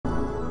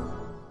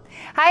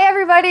Hi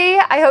everybody,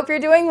 I hope you're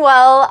doing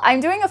well. I'm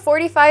doing a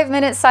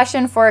 45-minute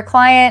session for a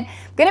client.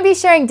 I'm going to be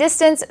sharing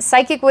distance,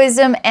 psychic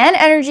wisdom, and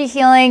energy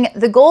healing.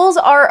 The goals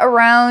are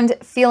around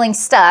feeling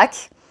stuck.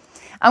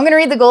 I'm going to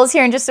read the goals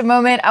here in just a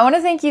moment. I want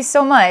to thank you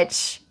so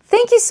much.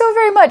 Thank you so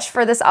very much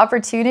for this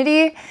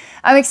opportunity.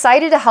 I'm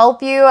excited to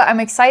help you. I'm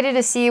excited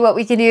to see what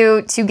we can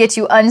do to get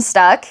you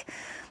unstuck.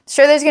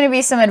 Sure, there's going to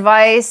be some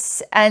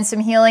advice and some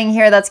healing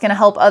here that's going to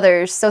help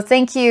others. So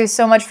thank you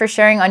so much for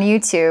sharing on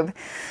YouTube.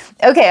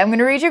 Okay, I'm going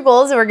to read your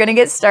goals and we're going to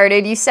get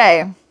started. You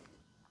say,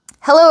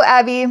 "Hello,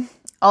 Abby.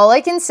 All I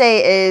can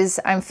say is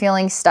I'm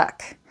feeling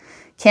stuck.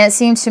 Can't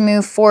seem to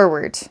move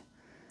forward.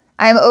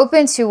 I'm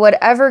open to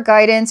whatever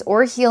guidance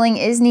or healing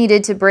is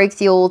needed to break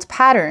the old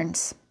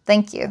patterns.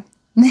 Thank you."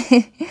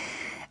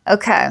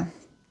 Okay.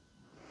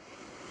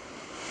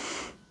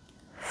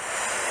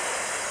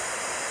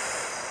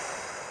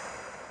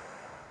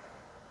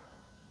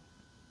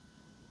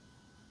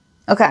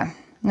 Okay, I'm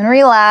going to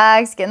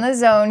relax, get in the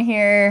zone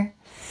here.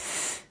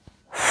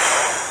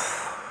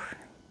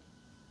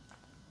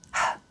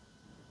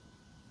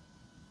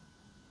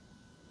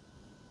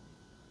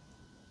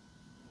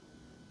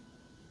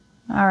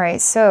 All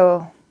right,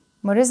 so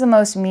what is the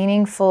most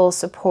meaningful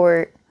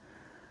support?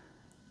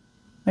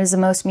 What is the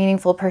most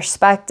meaningful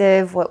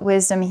perspective? What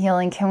wisdom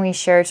healing can we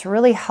share to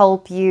really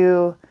help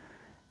you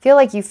feel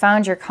like you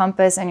found your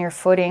compass and your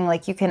footing,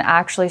 like you can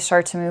actually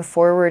start to move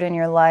forward in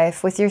your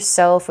life with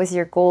yourself, with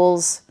your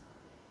goals,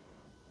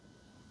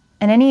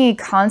 and any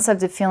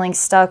concept of feeling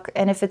stuck?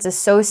 And if it's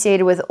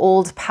associated with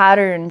old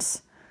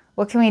patterns,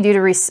 what can we do to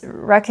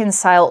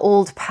reconcile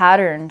old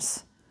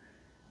patterns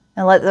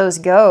and let those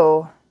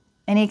go?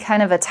 Any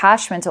kind of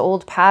attachment to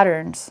old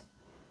patterns.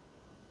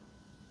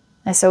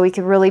 And so we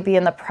could really be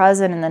in the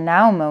present, in the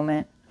now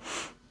moment.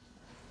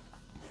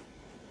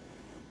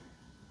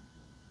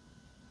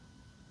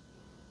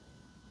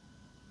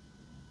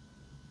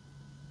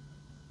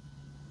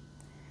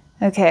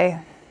 Okay.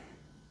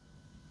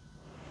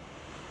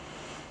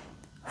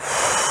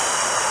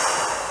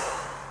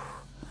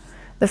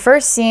 The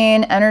first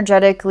scene,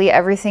 energetically,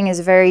 everything is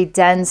very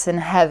dense and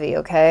heavy,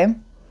 okay?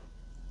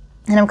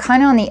 And I'm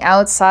kind of on the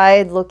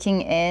outside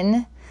looking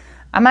in.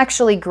 I'm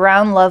actually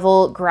ground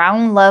level.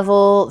 Ground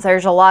level,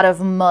 there's a lot of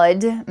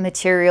mud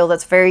material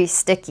that's very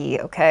sticky,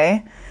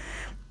 okay?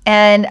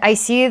 And I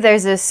see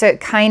there's this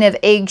kind of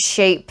egg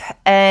shape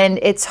and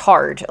it's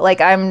hard.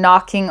 Like I'm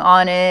knocking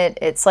on it.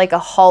 It's like a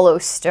hollow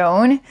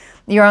stone.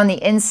 You're on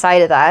the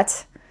inside of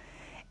that.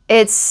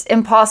 It's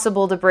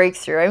impossible to break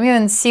through. I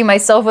even see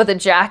myself with a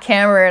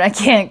jackhammer and I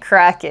can't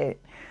crack it.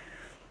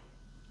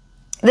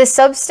 The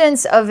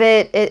substance of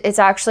it's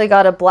actually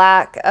got a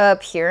black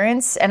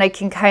appearance and I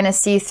can kind of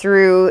see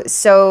through,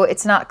 so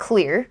it's not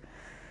clear.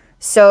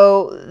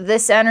 So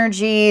this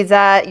energy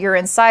that you're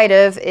inside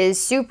of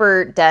is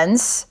super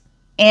dense,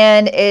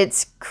 and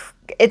it's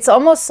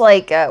almost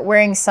like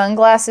wearing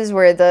sunglasses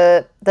where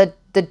the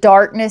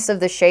darkness of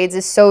the shades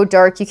is so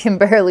dark you can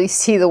barely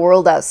see the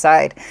world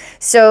outside.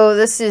 So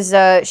this is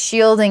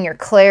shielding your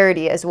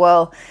clarity as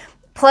well.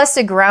 Plus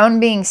the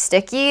ground being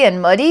sticky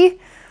and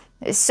muddy.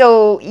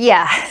 So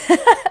yeah,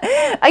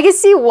 I can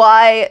see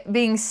why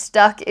being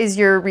stuck is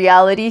your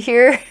reality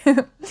here.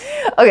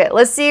 Okay,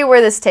 let's see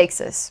where this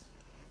takes us.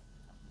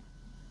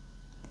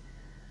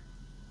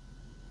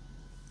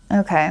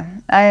 Okay,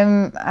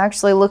 I'm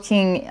actually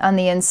looking on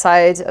the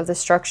inside of the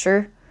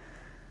structure.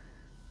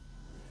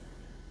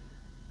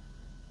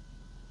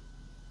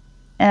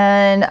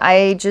 And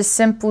I just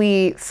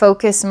simply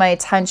focus my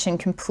attention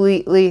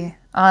completely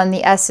on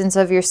the essence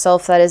of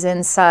yourself that is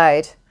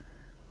inside.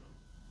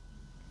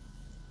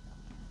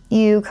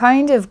 You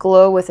kind of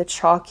glow with a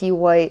chalky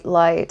white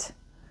light,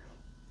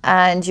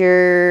 and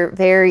you're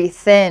very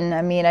thin.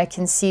 I mean, I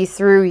can see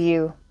through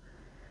you.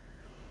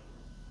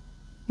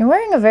 You're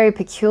wearing a very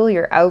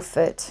peculiar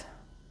outfit.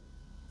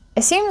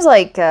 It seems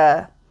like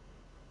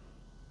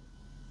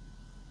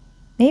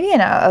maybe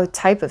a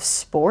type of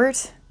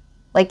sport.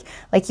 Like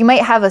you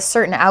might have a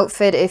certain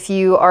outfit if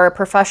you are a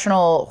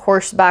professional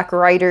horseback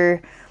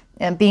rider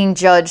and being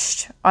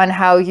judged on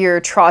how you're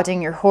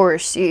trotting your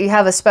horse. You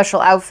have a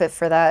special outfit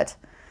for that.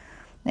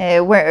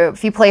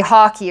 If you play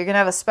hockey, you're going to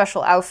have a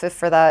special outfit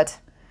for that.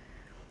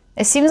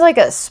 It seems like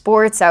a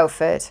sports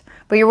outfit,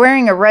 but you're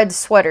wearing a red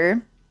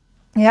sweater.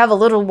 You have a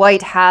little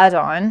white hat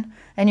on,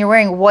 and you're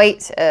wearing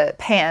white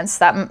pants.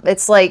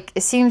 It's like,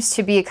 it seems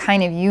to be a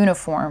kind of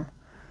uniform.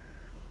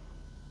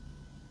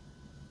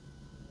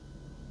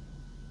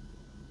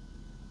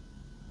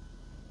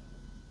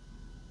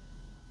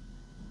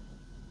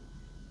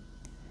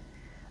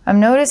 I'm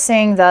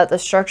noticing that the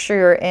structure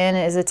you're in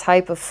is a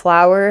type of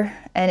flower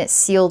and it's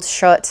sealed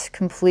shut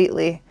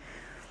completely.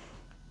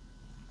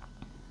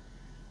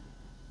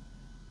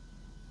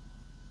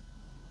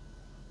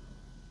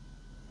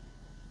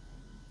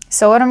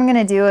 So what I'm going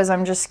to do is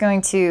I'm just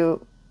going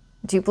to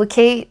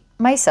duplicate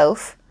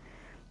myself.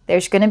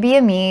 There's going to be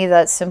a me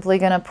that's simply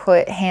going to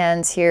put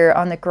hands here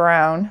on the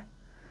ground.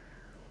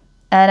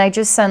 And I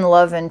just send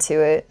love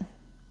into it.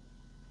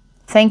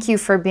 Thank you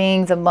for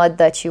being the mud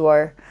that you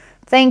are.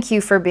 Thank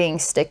you for being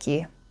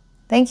sticky.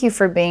 Thank you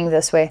for being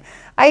this way.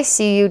 I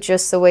see you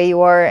just the way you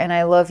are, and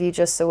I love you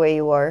just the way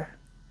you are.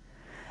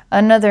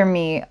 Another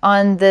me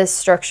on this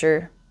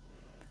structure.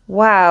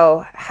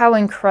 Wow, how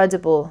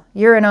incredible.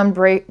 You're an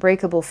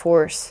unbreakable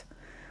force.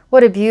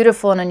 What a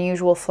beautiful and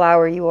unusual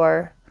flower you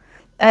are.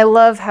 I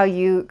love how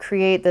you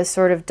create this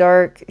sort of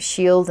dark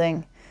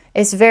shielding.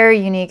 It's very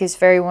unique. It's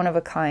very one of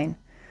a kind.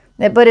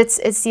 But it's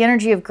the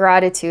energy of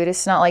gratitude.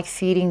 It's not like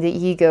feeding the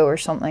ego or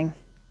something.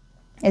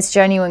 It's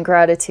genuine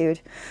gratitude,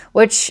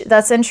 which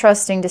that's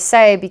interesting to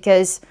say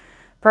because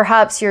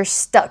perhaps your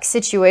stuck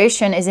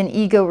situation is an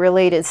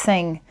ego-related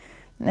thing.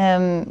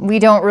 We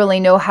don't really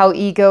know how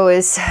ego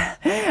is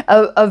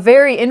a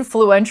very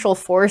influential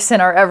force in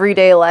our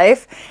everyday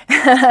life.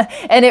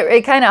 And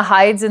it kind of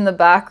hides in the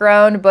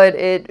background, but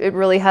it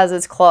really has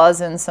its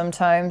claws in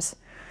sometimes.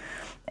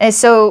 And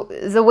so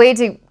the way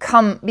to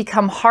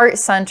become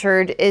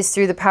heart-centered is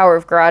through the power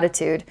of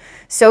gratitude.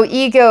 So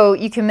ego,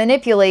 you can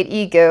manipulate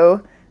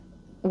ego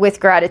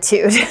with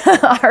gratitude.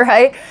 All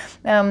right.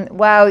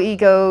 Wow,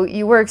 ego,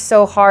 you work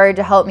so hard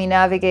to help me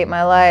navigate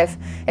my life.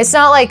 It's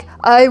not like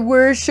I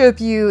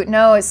worship you.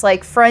 No, it's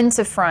like friend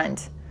to friend.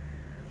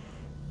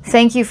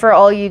 Thank you for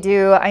all you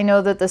do. I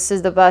know that this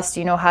is the best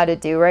you know how to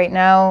do right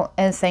now.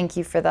 And thank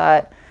you for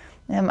that.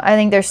 I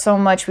think there's so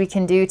much we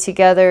can do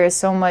together.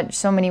 So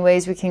many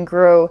ways we can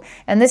grow.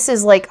 And this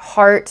is like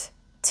heart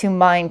to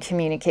mind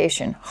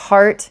communication,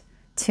 heart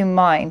to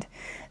mind.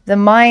 The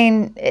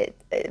mind,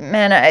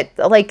 man,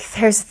 like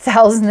there's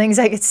 1,000 things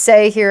I could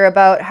say here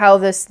about how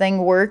this thing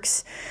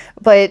works.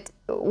 But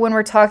when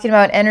we're talking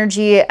about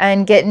energy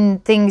and getting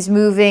things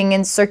moving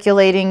and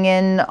circulating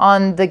and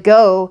on the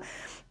go,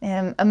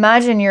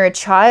 imagine you're a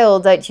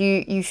child that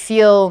you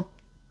feel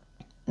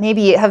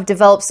maybe have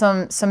developed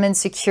some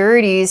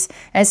insecurities,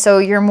 and so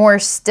you're more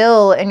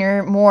still and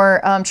you're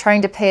more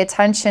trying to pay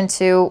attention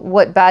to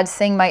what bad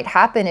thing might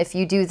happen if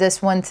you do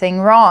this one thing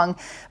wrong,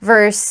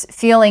 versus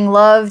feeling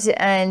loved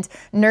and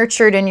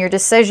nurtured in your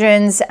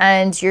decisions,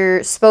 and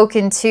you're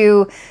spoken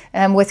to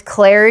with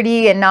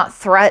clarity and not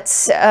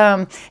threats.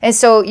 And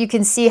so you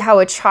can see how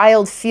a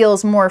child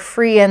feels more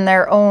free in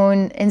their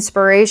own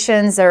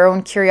inspirations, their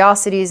own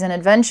curiosities and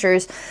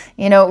adventures,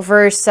 you know,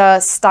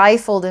 versus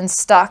stifled and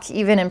stuck,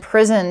 even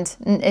imprisoned,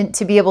 and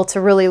to be able to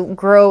really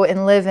grow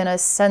and live in a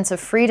sense of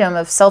freedom,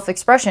 of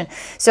self-expression.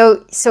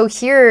 So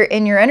here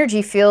in your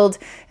energy field,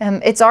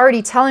 it's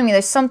already telling me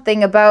there's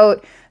something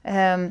about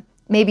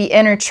maybe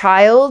inner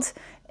child,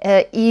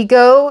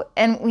 ego,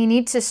 and we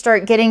need to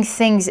start getting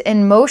things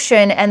in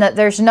motion, and that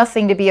there's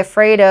nothing to be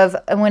afraid of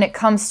when it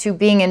comes to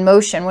being in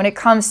motion, when it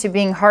comes to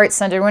being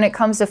heart-centered, when it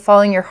comes to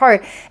following your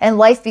heart and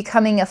life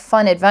becoming a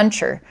fun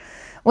adventure.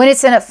 When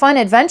it's in a fun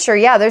adventure,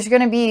 yeah, there's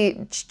going to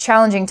be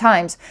challenging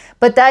times,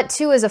 but that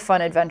too is a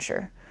fun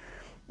adventure.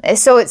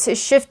 So it's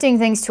shifting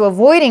things to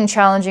avoiding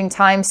challenging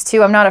times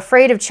to I'm not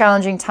afraid of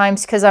challenging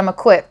times because I'm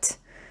equipped.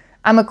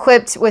 I'm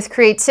equipped with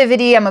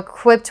creativity. I'm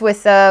equipped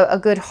with a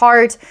good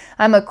heart.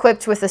 I'm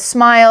equipped with a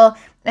smile,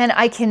 and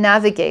I can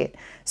navigate.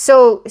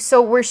 So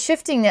we're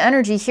shifting the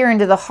energy here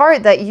into the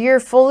heart that you're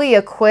fully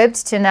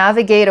equipped to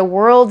navigate a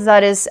world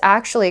that is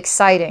actually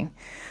exciting.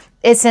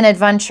 It's an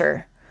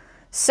adventure.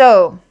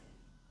 So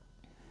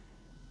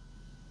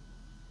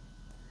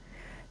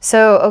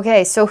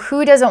okay, so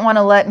who doesn't want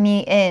to let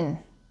me in?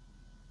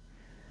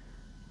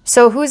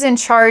 So who's in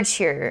charge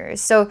here?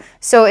 So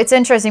it's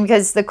interesting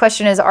because the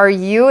question is, are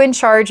you in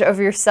charge of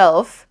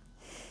yourself?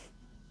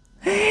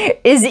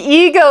 Is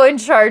ego in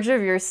charge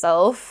of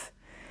yourself?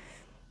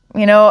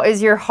 You know,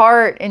 is your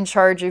heart in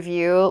charge of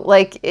you?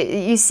 Like,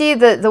 you see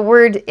the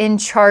word in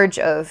charge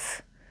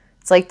of.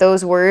 It's like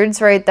those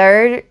words right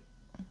there.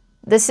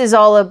 This is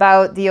all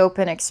about the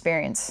open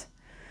experience.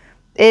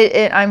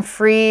 I'm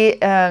free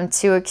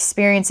to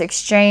experience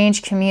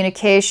exchange,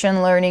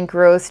 communication, learning,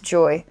 growth,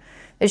 joy.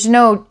 There's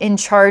no in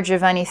charge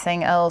of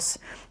anything else.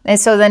 And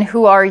so then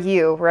who are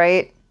you,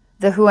 right?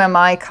 The who am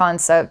I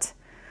concept.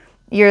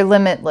 You're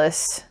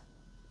limitless.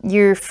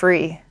 You're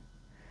free.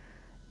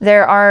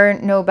 There are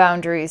no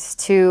boundaries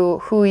to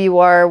who you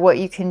are, what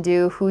you can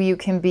do, who you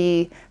can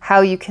be,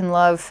 how you can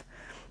love,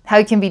 how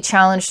you can be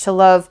challenged to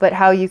love, but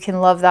how you can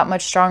love that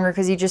much stronger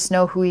because you just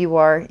know who you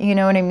are. You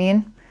know what I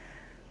mean?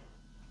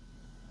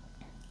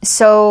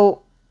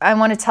 So I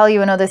want to tell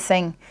you another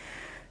thing.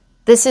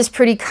 This is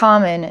pretty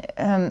common.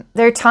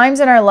 There are times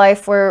in our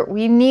life where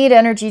we need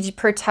energy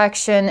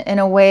protection in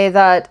a way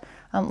that,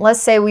 let's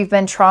say we've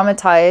been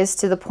traumatized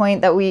to the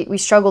point that we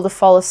struggle to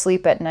fall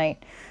asleep at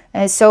night.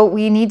 And so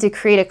we need to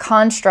create a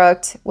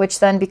construct, which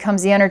then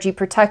becomes the energy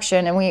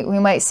protection. And we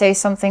might say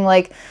something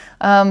like,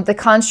 the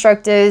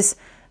construct is,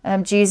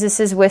 Jesus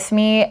is with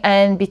me,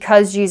 and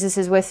because Jesus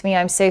is with me,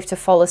 I'm safe to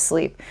fall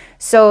asleep.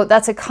 So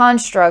that's a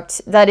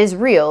construct that is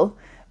real.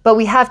 But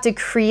we have to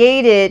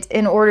create it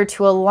in order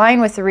to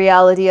align with the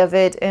reality of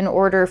it, in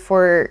order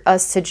for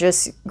us to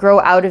just grow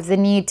out of the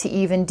need to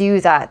even do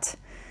that.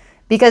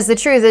 Because the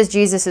truth is,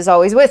 Jesus is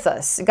always with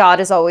us. God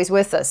is always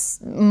with us.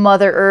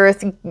 Mother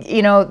Earth,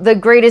 you know, the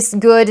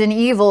greatest good and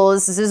evil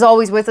is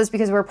always with us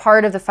because we're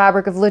part of the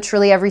fabric of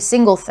literally every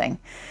single thing.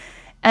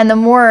 And the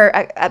more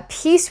at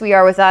peace we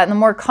are with that, and the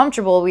more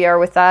comfortable we are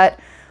with that,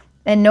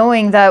 and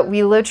knowing that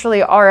we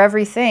literally are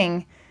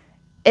everything,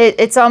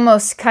 it's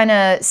almost kind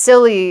of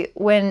silly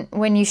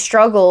when you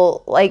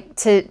struggle like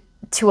to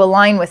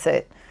align with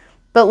it.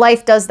 But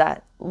life does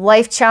that.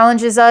 Life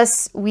challenges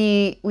us.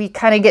 We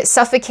kind of get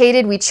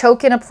suffocated. We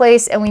choke in a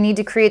place, and we need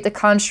to create the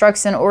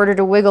constructs in order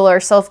to wiggle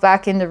ourselves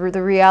back into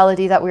the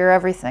reality that we are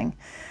everything.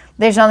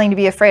 There's nothing to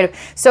be afraid of.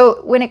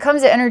 So when it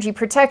comes to energy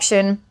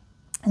protection,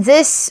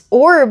 this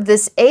orb,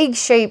 this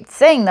egg-shaped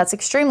thing that's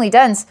extremely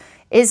dense,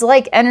 is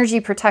like energy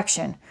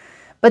protection.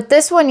 But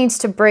this one needs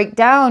to break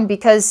down,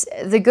 because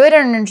the good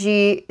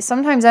energy,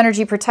 sometimes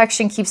energy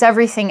protection keeps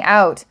everything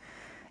out.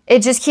 It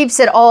just keeps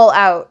it all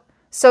out.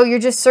 So you're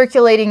just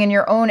circulating in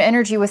your own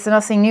energy with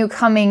nothing new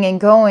coming and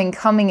going,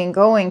 coming and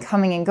going,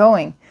 coming and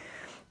going.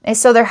 And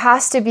so there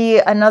has to be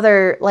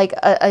another, like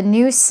a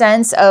new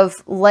sense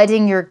of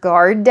letting your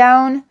guard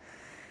down.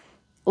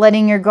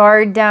 Letting your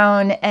guard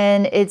down,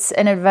 and it's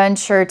an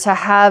adventure to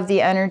have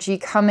the energy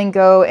come and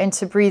go and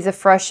to breathe the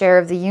fresh air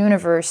of the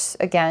universe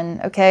again,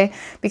 okay?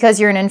 Because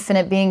you're an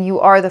infinite being, you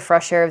are the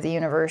fresh air of the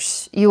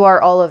universe. You are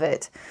all of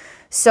it.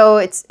 So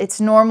it's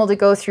normal to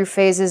go through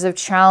phases of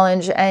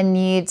challenge and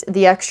need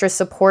the extra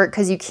support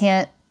because you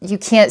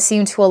can't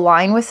seem to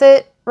align with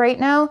it right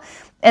now.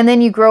 And then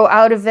you grow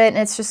out of it, and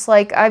it's just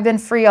like, I've been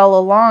free all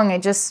along. I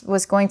just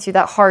was going through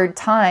that hard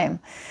time.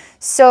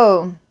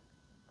 So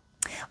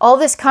all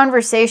this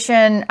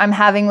conversation I'm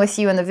having with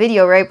you in the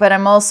video, right? But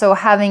I'm also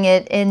having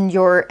it in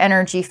your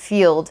energy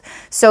field.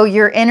 So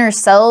your inner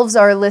selves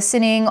are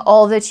listening.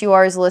 All that you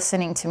are is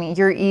listening to me.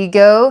 Your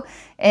ego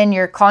and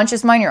your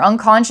conscious mind, your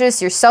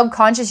unconscious, your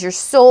subconscious, your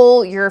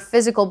soul, your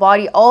physical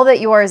body, all that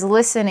you are is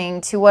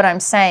listening to what I'm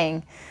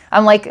saying.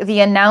 I'm like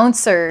the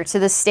announcer to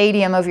the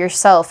stadium of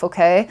yourself,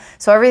 okay?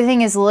 So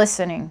everything is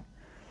listening.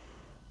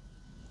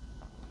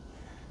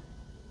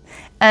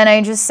 And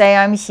I just say,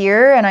 I'm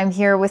here, and I'm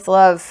here with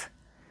love.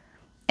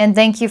 And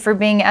thank you for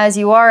being as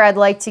you are. I'd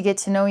like to get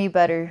to know you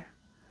better.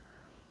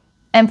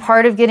 And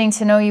part of getting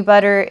to know you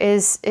better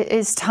is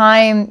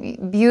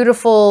time,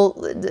 beautiful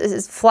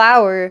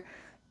flower,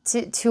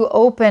 to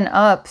open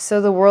up so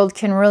the world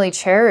can really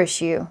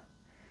cherish you.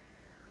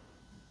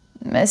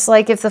 It's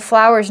like if the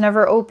flowers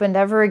never opened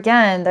ever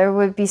again, there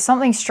would be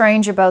something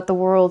strange about the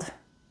world.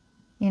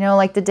 You know,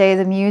 like the day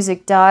the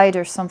music died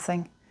or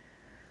something.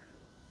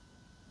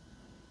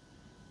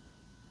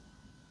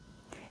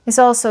 It's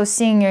also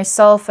seeing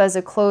yourself as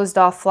a closed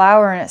off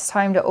flower, and it's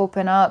time to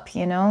open up,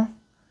 you know?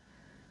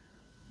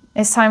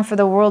 It's time for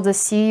the world to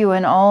see you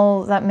and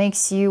all that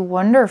makes you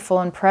wonderful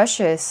and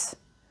precious.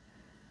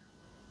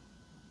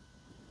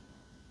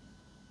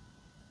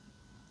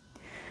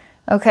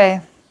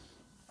 Okay.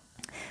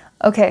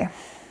 Okay.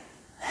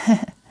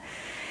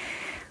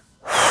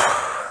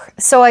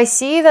 So I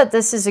see that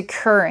this is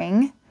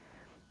occurring.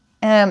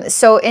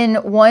 So in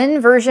one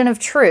version of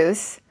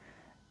truth,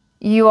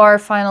 you are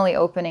finally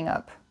opening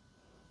up.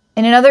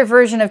 In another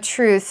version of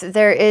truth,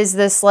 there is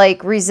this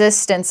like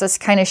resistance that's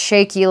kind of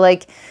shaky,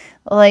 like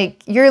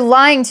you're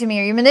lying to me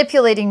or you're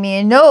manipulating me,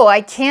 and no, I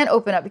can't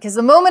open up, because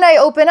the moment I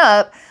open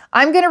up,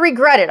 I'm going to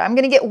regret it. I'm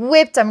going to get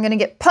whipped. I'm going to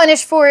get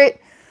punished for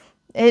it.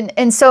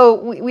 And so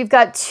we've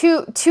got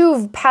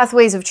two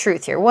pathways of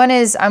truth here. One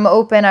is I'm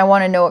open. I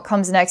want to know what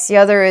comes next. The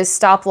other is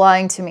stop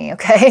lying to me.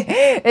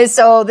 Okay. And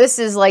so this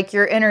is like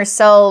your inner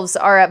selves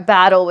are at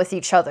battle with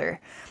each other.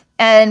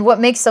 And what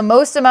makes the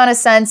most amount of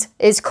sense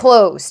is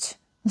closed.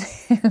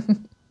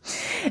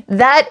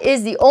 That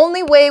is the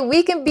only way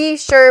we can be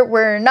sure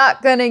we're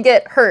not going to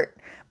get hurt.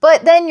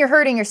 But then you're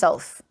hurting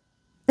yourself.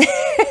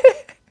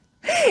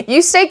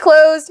 You stay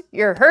closed,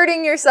 you're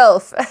hurting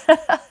yourself.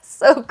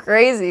 So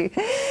crazy.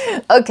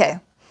 Okay.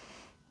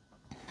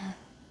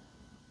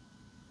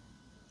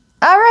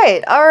 All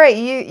right.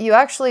 You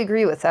actually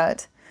agree with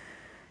that.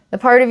 The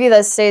part of you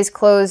that stays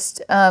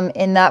closed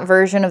in that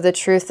version of the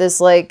truth is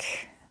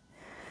like,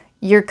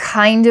 you're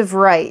kind of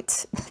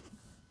right.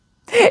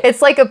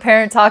 It's like a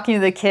parent talking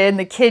to the kid, and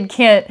the kid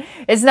can't,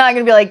 it's not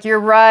going to be like, you're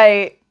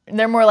right.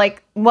 They're more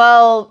like,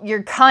 well,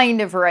 you're kind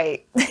of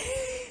right.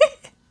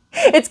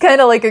 It's kind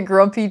of like a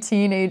grumpy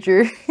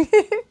teenager.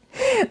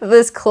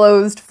 This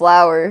closed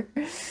flower.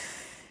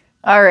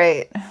 All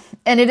right.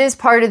 And it is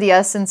part of the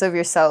essence of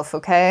yourself,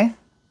 okay?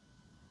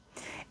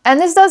 And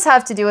this does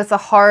have to do with the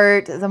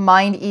heart, the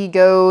mind,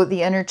 ego,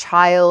 the inner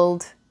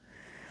child.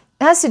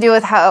 It has to do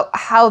with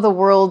how the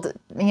world,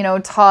 you know,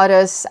 taught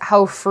us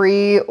how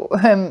free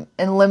and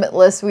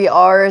limitless we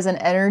are as an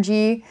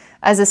energy,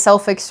 as a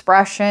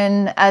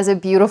self-expression, as a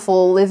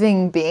beautiful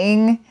living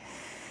being.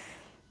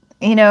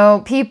 You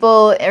know,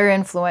 people are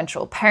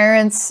influential.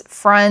 Parents,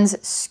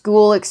 friends,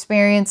 school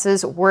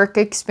experiences, work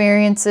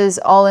experiences,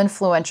 all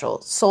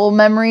influential. Soul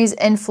memories,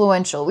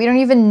 influential. We don't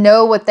even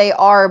know what they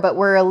are, but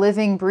we're a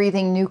living,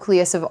 breathing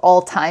nucleus of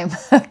all time,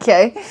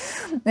 okay?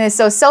 And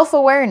so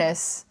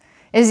self-awareness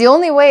is the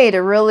only way to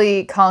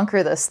really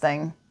conquer this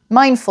thing.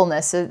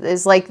 Mindfulness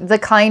is like the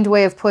kind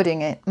way of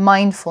putting it.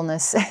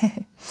 Mindfulness.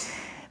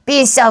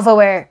 Be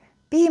self-aware.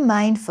 Be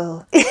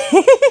mindful.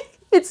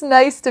 It's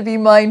nice to be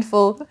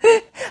mindful.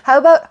 How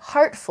about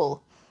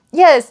heartful?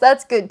 Yes,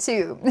 that's good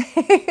too.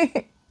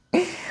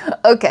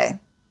 Okay.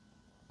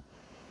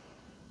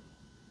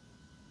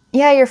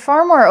 Yeah, you're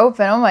far more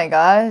open. Oh my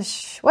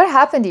gosh. What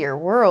happened to your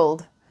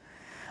world?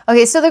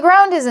 Okay, so the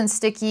ground isn't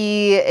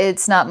sticky.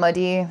 It's not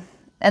muddy.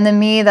 And the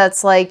me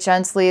that's like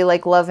gently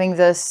like loving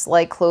this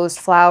like closed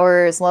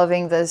flowers,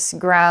 loving this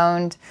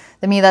ground.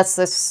 The me that's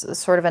this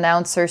sort of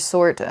announcer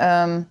sort,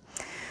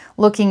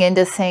 looking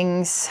into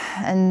things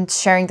and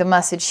sharing the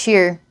message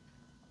here.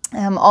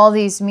 All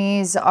these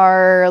me's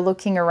are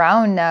looking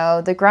around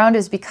now. The ground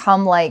has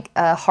become like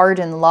a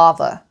hardened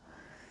lava.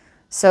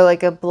 So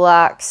like a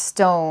black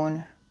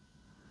stone.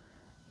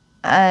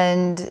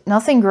 And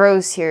nothing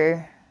grows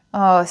here.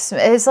 Oh,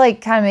 it's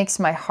like kind of makes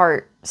my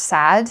heart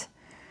sad.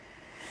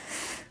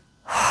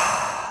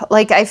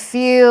 Like I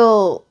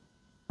feel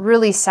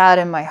really sad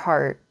in my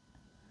heart.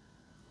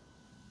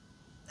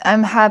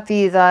 I'm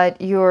happy that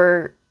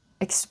you're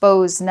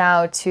exposed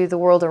now to the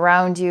world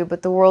around you,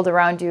 but the world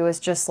around you is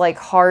just like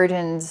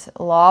hardened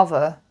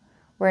lava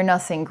where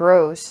nothing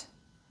grows.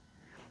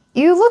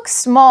 You look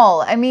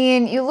small. I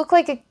mean, you look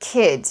like a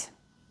kid.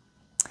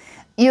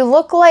 You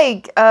look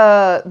like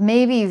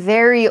maybe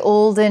very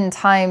olden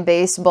time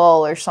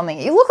baseball or something.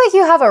 You look like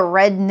you have a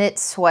red knit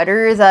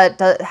sweater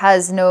that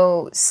has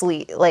no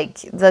sleeve. Like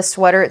the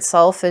sweater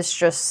itself is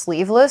just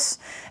sleeveless.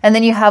 And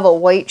then you have a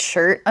white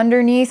shirt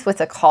underneath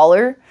with a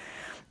collar.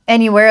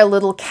 And you wear a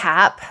little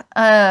cap.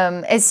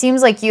 It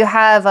seems like you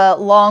have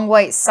long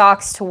white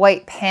socks to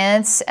white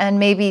pants and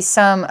maybe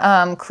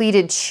some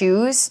cleated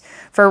shoes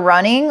for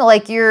running.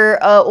 Like you're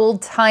an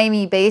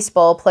old-timey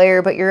baseball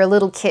player, but you're a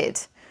little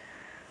kid.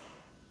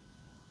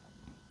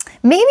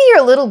 Maybe you're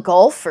a little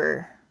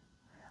golfer,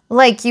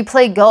 like you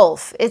play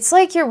golf. It's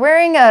like you're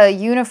wearing a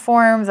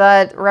uniform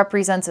that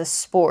represents a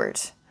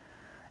sport.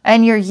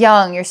 And you're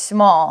young, you're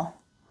small.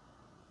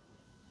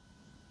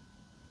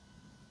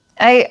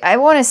 I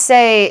want to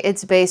say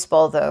it's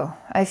baseball, though.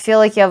 I feel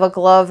like you have a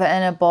glove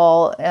and a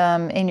ball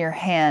in your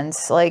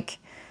hands. Like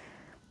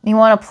you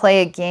want to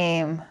play a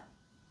game.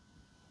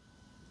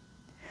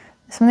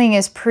 Something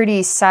is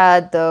pretty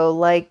sad, though.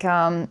 Like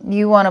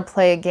you want to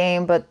play a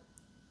game, but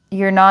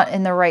you're not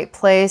in the right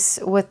place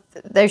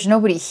there's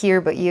nobody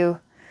here but you.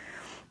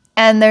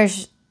 And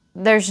there's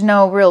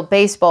no real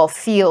baseball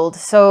field.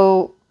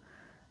 So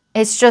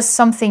it's just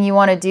something you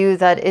want to do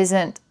that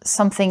isn't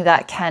something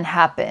that can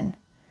happen.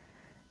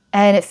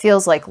 And it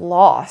feels like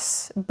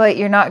loss, but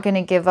you're not going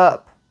to give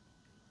up.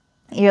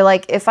 You're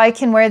like, if I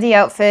can wear the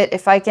outfit,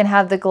 if I can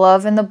have the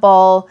glove and the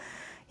ball,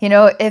 you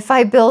know, if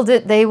I build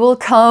it, they will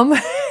come.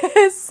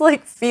 It's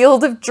like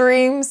Field of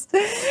Dreams.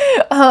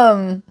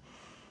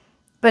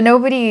 But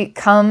nobody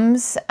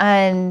comes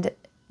and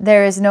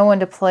there is no one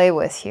to play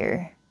with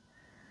here.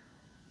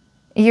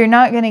 You're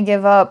not going to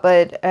give up,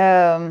 but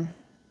I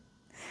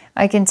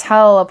can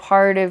tell a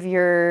part of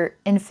your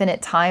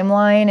infinite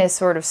timeline is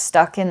sort of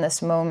stuck in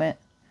this moment.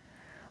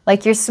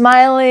 Like you're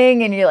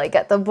smiling and you're like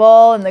got the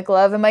ball and the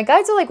glove. And my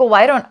guides are like, well,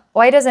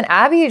 why doesn't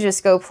Abbey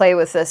just go play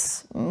with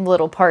this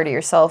little part of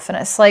yourself? And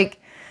it's like,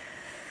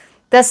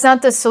 that's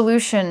not the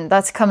solution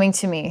that's coming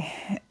to me.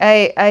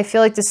 I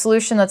feel like the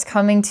solution that's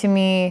coming to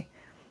me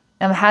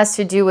has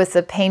to do with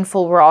the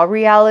painful raw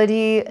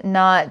reality,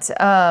 not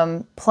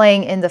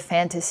playing in the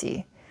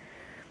fantasy.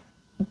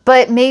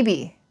 But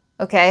maybe,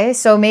 okay?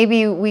 So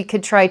maybe we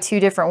could try two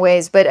different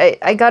ways, but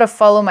I got to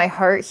follow my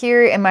heart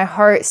here, and my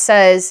heart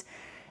says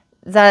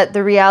that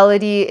the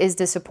reality is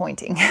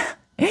disappointing.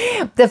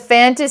 The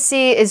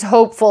fantasy is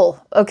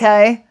hopeful,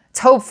 okay? It's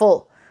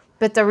hopeful,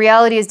 but the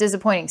reality is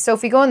disappointing. So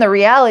if we go in the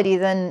reality,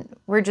 then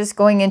we're just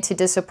going into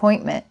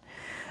disappointment.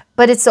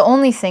 But it's the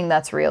only thing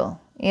that's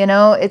real. You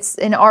know, it's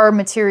in our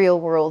material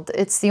world.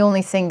 It's the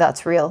only thing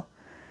that's real.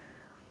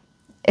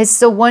 It's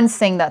the one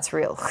thing that's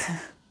real.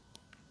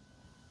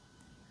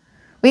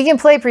 We can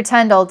play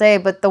pretend all day,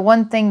 but the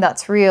one thing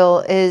that's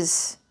real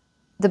is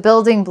the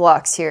building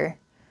blocks here.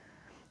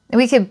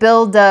 We could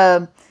build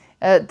the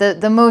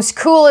most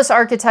coolest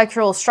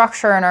architectural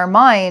structure in our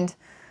mind,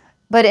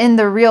 but in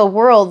the real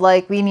world,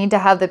 like we need to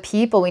have the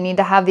people, we need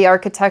to have the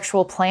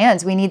architectural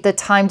plans, we need the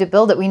time to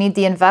build it, we need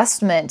the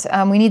investment,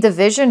 we need the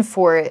vision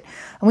for it,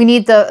 we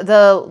need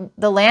the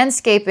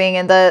landscaping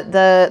and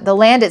the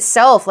land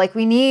itself. Like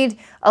we need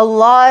a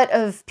lot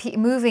of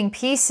moving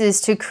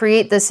pieces to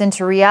create this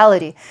into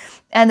reality.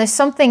 And there's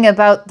something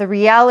about the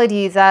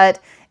reality that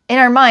in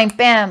our mind,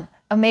 bam,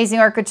 amazing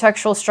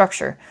architectural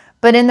structure.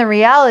 But in the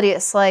reality,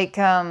 it's like,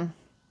 in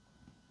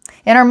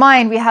our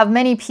mind, we have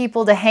many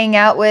people to hang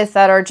out with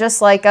that are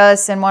just like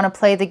us and want to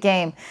play the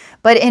game.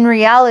 But in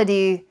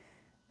reality,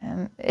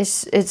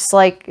 it's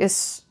like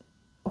this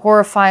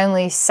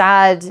horrifyingly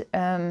sad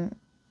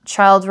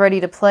child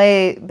ready to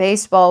play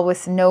baseball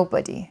with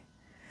nobody.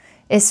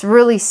 It's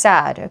really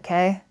sad,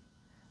 okay?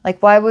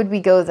 Like, why would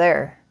we go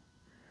there?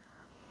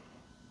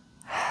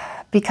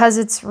 Because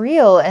it's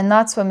real, and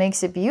that's what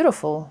makes it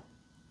beautiful.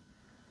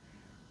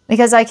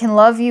 Because I can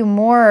love you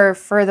more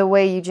for the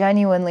way you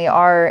genuinely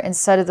are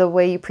instead of the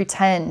way you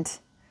pretend.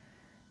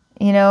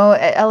 You know,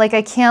 like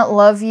I can't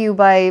love you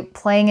by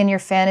playing in your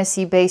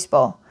fantasy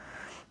baseball,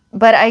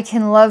 but I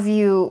can love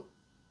you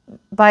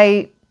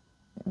by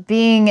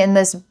being in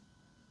this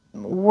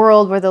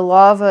world where the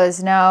lava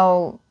is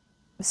now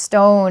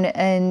stone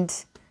and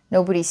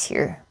nobody's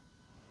here.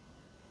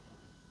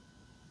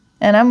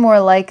 And I'm more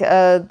like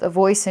a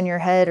voice in your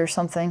head or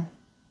something.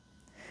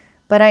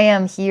 But I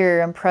am here,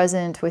 I'm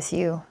present with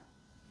you.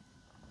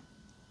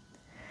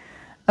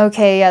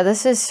 Okay, yeah,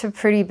 this is a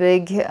pretty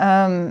big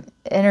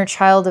inner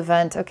child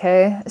event,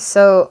 okay?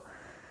 So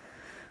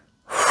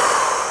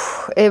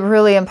it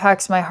really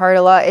impacts my heart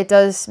a lot. It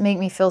does make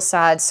me feel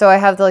sad. So I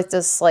have like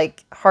this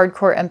like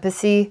hardcore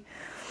empathy.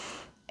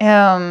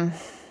 And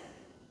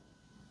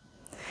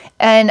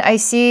I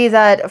see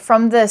that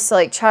from this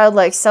like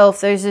childlike self,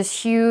 there's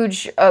this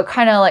huge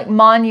kind of like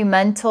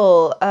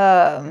monumental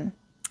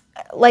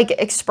like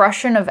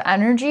expression of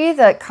energy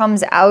that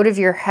comes out of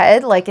your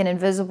head, like an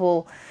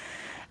invisible,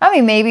 I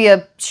mean, maybe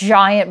a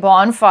giant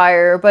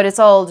bonfire, but it's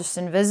all just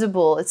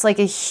invisible. It's like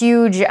a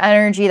huge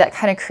energy that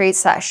kind of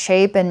creates that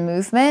shape and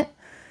movement.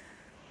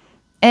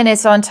 And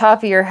it's on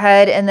top of your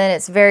head, and then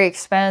it's very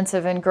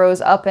expansive and grows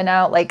up and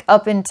out, like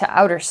up into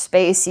outer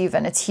space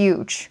even. It's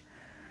huge.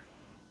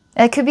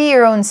 It could be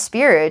your own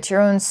spirit,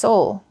 your own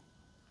soul.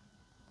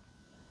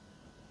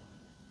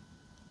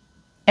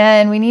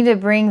 And we need to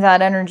bring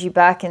that energy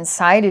back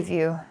inside of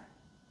you.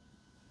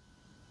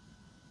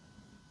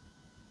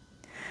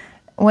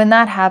 When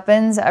that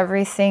happens,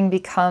 everything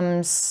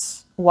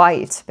becomes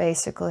white,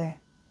 basically.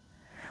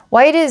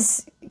 White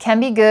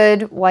can be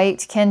good,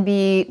 white can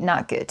be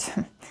not good.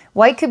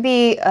 White could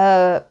be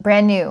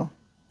brand new,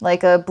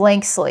 like a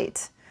blank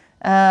slate,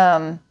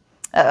 a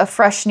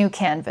fresh new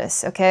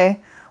canvas,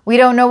 okay? We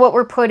don't know what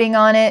we're putting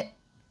on it,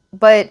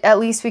 but at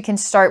least we can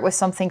start with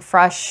something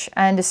fresh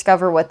and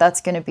discover what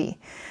that's going to be.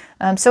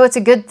 So it's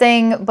a good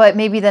thing, but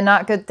maybe the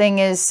not good thing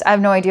is I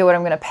have no idea what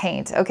I'm going to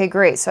paint. Okay,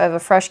 great. So I have a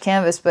fresh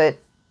canvas, but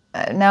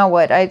now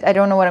what? I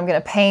don't know what I'm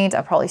going to paint.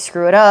 I'll probably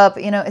screw it up,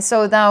 you know?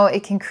 So now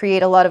it can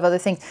create a lot of other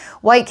things.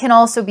 White can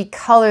also be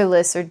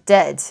colorless or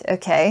dead,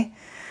 okay?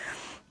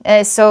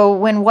 So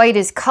when white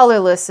is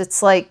colorless,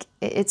 it's like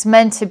it's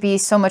meant to be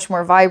so much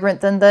more vibrant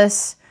than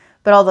this,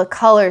 but all the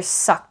colors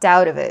sucked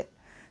out of it.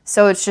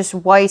 So it's just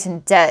white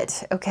and dead,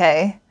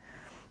 okay?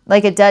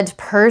 Like a dead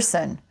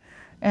person.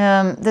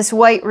 This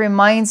white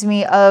reminds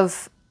me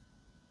of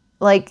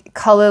like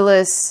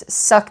colorless,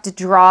 sucked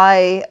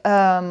dry,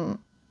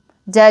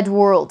 dead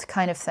world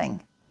kind of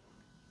thing.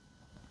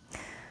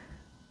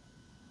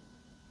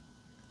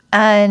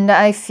 And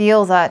I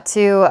feel that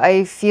too.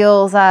 I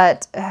feel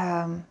that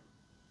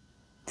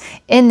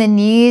in the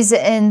knees,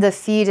 in the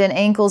feet and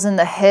ankles and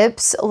the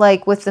hips,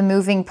 like with the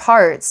moving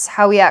parts,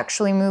 how we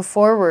actually move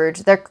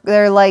forward,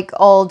 they're like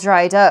all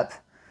dried up,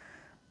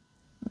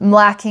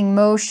 lacking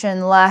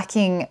motion,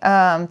 lacking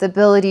the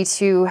ability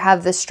to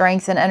have the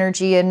strength and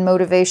energy and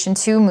motivation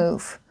to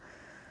move.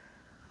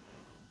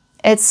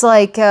 It's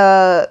like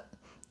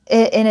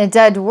in a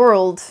dead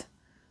world,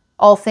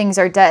 all things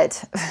are dead.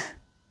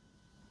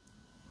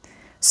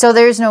 So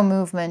there's no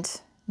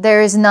movement.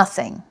 There is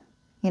nothing,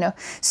 you know.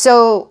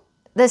 So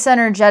this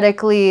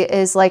energetically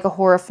is like a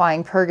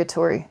horrifying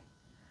purgatory.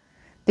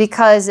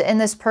 Because in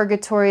this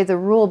purgatory, the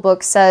rule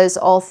book says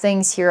all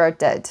things here are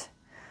dead.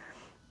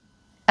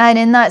 And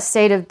in that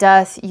state of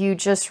death, you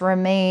just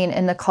remain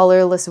in the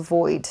colorless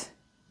void.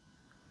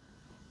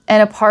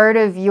 And a part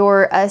of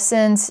your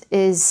essence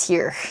is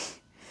here.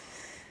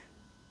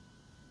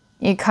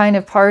 You're kind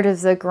of part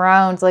of the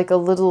ground, like a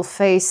little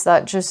face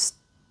that just,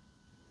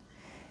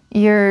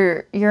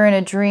 you're in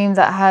a dream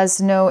that has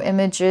no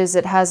images,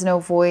 it has no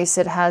voice,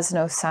 it has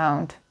no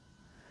sound.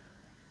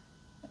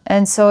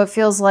 And so it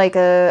feels like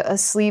a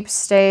sleep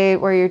state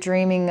where you're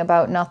dreaming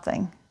about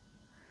nothing.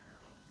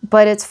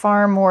 But it's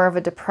far more of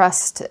a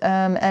depressed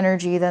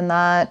energy than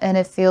that. And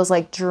it feels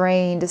like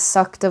drained,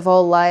 sucked of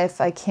all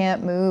life. I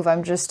can't move.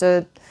 I'm just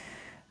a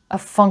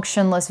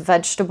functionless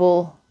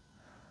vegetable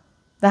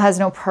that has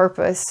no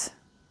purpose.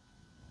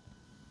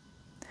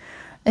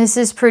 This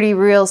is pretty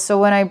real. So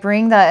when I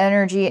bring that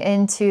energy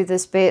into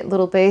this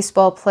little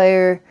baseball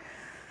player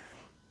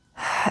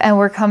and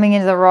we're coming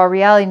into the raw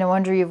reality, no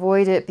wonder you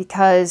avoid it,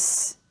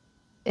 because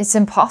it's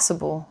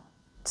impossible.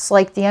 It's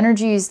like the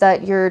energies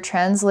that you're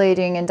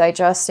translating and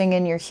digesting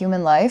in your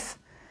human life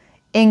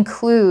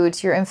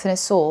include your infinite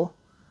soul,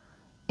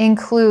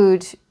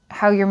 include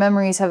how your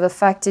memories have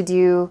affected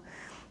you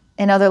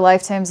in other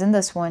lifetimes in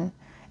this one,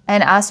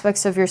 and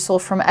aspects of your soul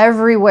from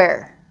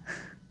everywhere.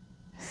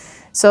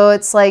 So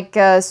it's like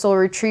a soul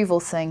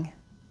retrieval thing.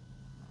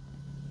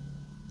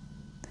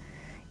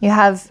 You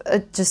have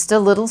just a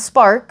little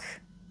spark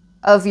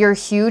of your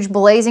huge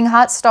blazing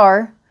hot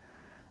star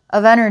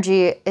of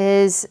energy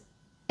is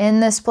in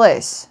this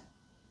place.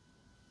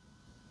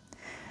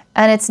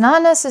 And it's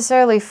not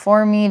necessarily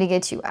for me to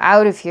get you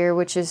out of here,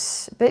 which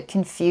is a bit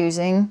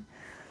confusing,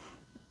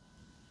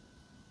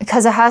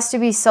 because it has to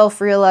be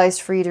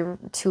self-realized for you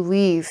to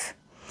leave.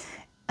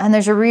 And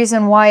there's a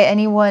reason why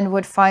anyone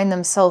would find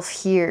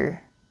themselves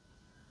here.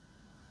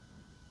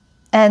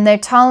 And they're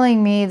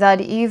telling me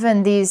that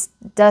even these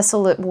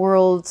desolate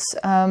worlds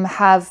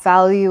have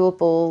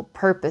valuable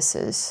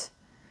purposes.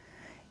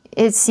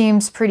 It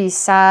seems pretty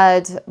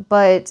sad,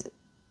 but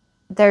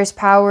there's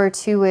power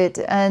to it,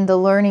 and the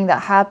learning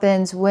that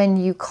happens when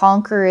you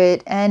conquer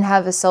it and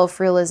have a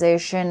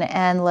self-realization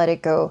and let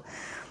it go.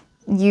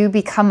 You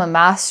become a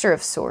master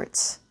of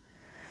sorts.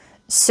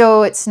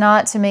 So it's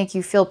not to make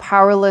you feel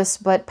powerless,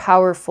 but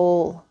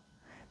powerful,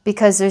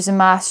 because there's a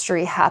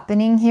mastery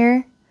happening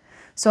here.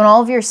 So in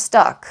all of your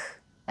stuck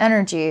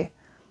energy,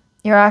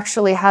 you're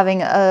actually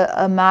having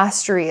a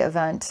mastery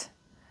event.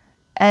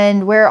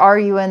 And where are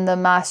you in the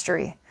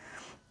mastery?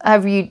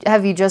 Have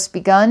you just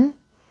begun?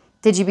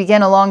 Did you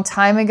begin a long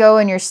time ago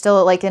and you're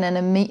still like in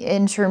an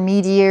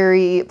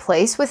intermediary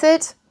place with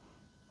it?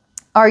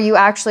 Are you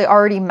actually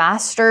already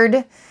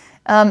mastered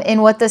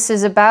in what this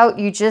is about?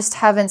 You just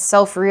haven't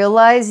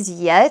self-realized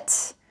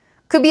yet?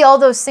 Could be all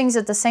those things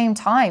at the same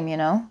time, you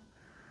know?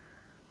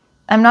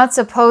 I'm not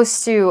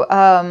supposed to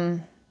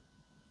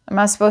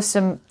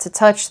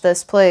touch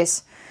this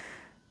place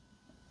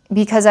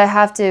because I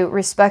have to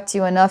respect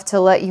you enough to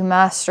let you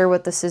master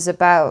what this is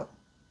about.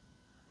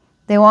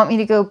 They want me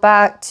to go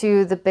back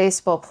to the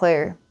baseball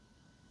player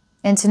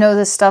and to know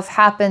this stuff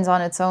happens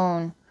on its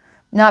own.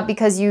 Not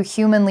because you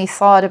humanly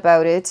thought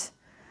about it,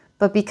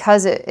 but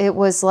because it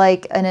was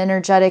like an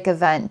energetic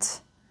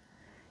event.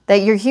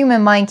 That your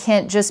human mind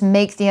can't just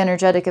make the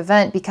energetic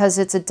event because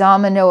it's a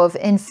domino of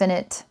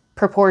infinite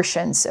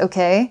proportions,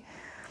 okay?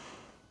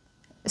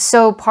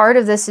 So part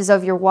of this is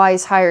of your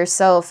wise higher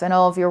self and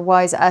all of your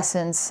wise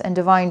essence and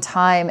divine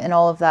time and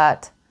all of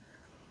that.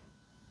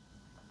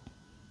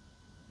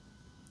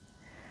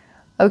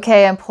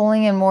 Okay, I'm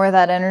pulling in more of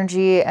that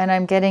energy and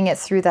I'm getting it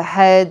through the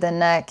head, the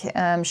neck,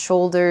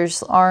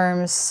 shoulders,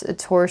 arms,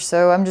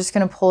 torso. I'm just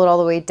going to pull it all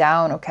the way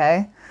down,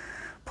 okay?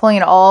 Pulling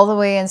it all the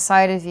way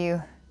inside of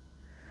you.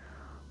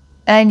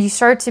 And you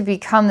start to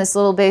become, this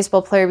little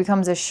baseball player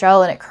becomes a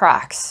shell and it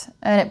cracks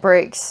and it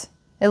breaks.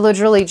 It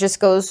literally just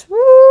goes,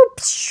 whoop,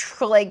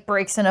 like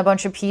breaks in a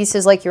bunch of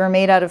pieces like you were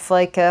made out of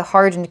like a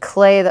hardened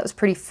clay that was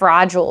pretty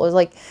fragile. It was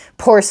like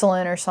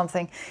porcelain or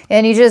something.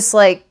 And you just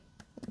like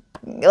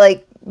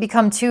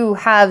become two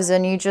halves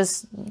and you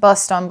just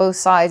bust on both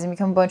sides and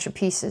become a bunch of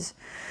pieces.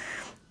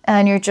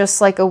 And you're just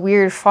like a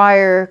weird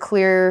fire,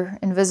 clear,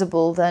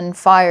 invisible, then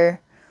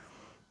fire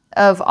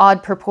of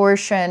odd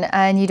proportion,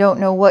 and you don't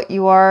know what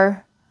you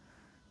are.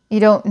 You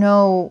don't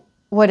know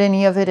what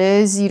any of it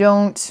is. You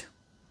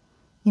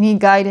need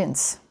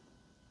guidance.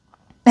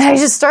 And I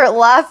just start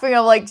laughing.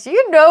 I'm like, do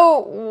you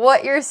know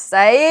what you're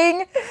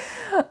saying?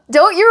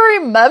 Don't you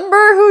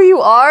remember who you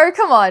are?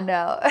 Come on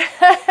now.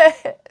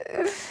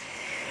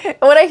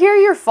 When I hear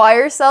your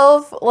fire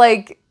self,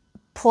 like,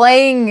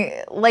 playing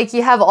like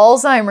you have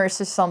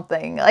Alzheimer's or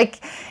something, like,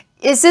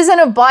 this isn't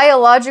a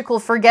biological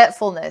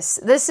forgetfulness.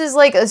 This is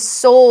like a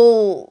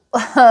soul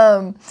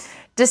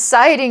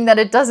deciding that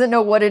it doesn't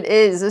know what it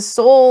is. A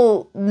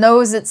soul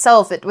knows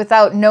itself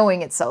without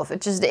knowing itself.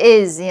 It just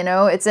is, you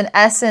know? It's an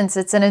essence.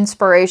 It's an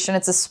inspiration.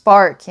 It's a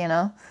spark, you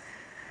know?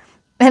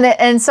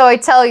 And so I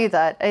tell you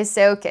that. I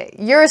say, okay,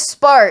 you're a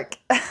spark.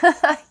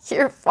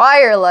 You're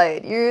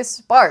firelight. You're a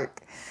spark.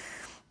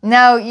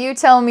 Now you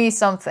tell me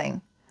something.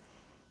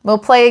 We'll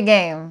play a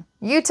game.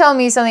 You tell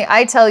me something.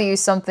 I tell you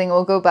something.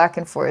 We'll go back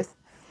and forth.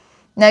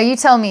 Now you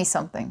tell me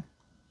something.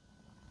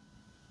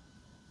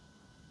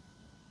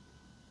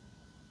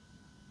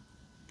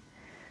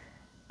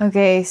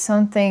 Okay,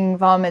 something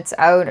vomits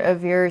out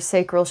of your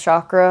sacral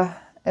chakra.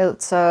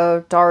 It's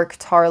a dark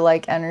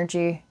tar-like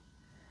energy.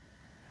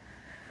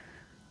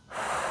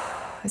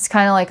 It's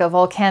kind of like a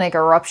volcanic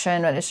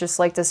eruption, but it's just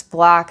like this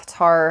black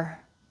tar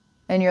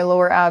in your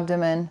lower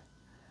abdomen.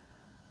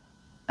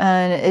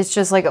 And it's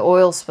just like an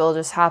oil spill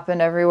just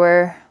happened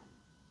everywhere.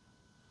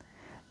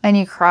 And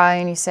you cry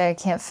and you say, I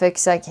can't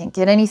fix it. I can't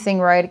get anything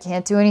right. I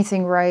can't do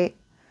anything right.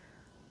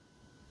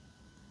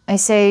 I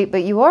say,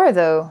 but you are,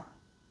 though.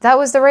 That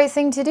was the right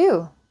thing to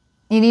do.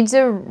 You need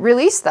to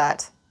release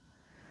that.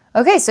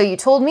 Okay, so you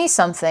told me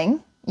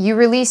something. You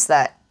release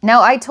that.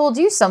 Now I told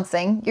you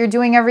something. You're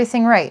doing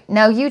everything right.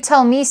 Now you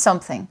tell me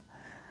something.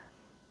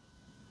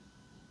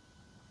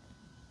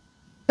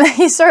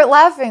 You start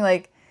laughing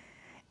like,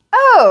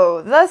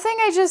 oh, the thing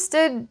I just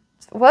did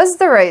was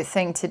the right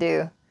thing to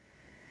do.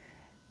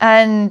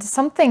 And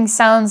something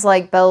sounds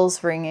like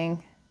bells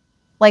ringing,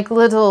 like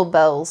little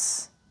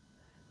bells.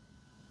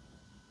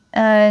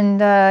 And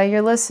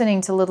you're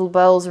listening to little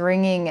bells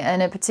ringing,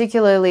 and it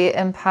particularly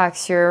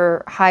impacts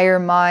your higher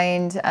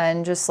mind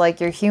and just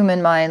like your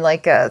human mind,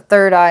 like a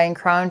third eye and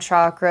crown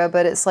chakra,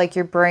 but it's like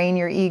your brain,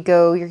 your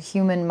ego, your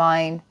human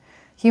mind,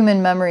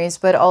 human memories,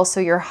 but also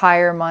your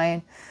higher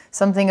mind,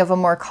 something of a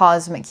more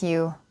cosmic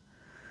you.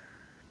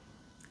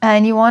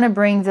 And you want to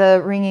bring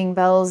the ringing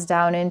bells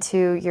down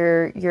into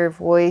your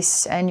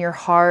voice and your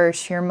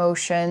heart, your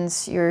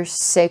emotions, your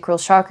sacral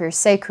chakra, your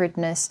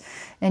sacredness,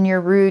 and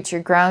your root, your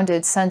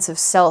grounded sense of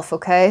self,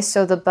 okay?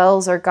 So the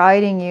bells are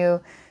guiding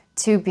you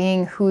to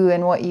being who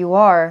and what you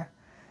are.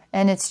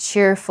 And it's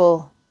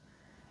cheerful.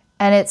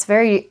 And it's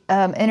very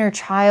inner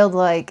child,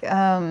 like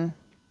a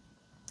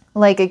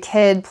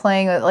kid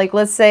playing with, like,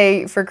 let's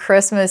say for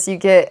Christmas you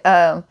get,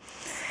 I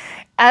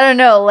don't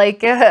know,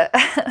 like,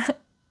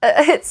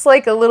 it's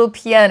like a little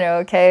piano,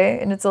 okay?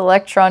 And it's an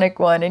electronic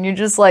one, and you're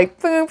just like,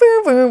 boom,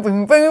 boom, boom,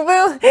 boom, boom,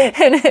 boom.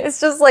 And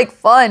it's just like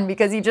fun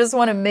because you just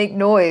want to make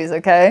noise,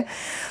 okay?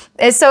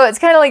 And so it's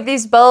kind of like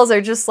these bells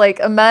are just like,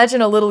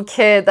 imagine a little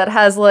kid that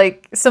has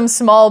like some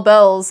small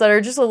bells that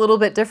are just a little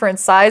bit different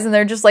size, and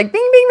they're just like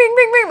bing, bing, bing,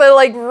 bing, bing, but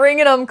like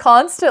ringing them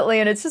constantly,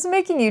 and it's just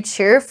making you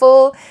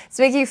cheerful. It's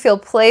making you feel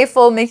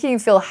playful, making you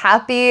feel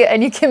happy,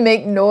 and you can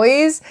make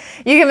noise.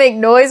 You can make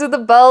noise with the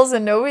bells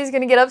and nobody's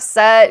gonna get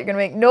upset. You're gonna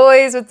make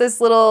noise with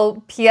this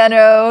little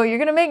piano. You're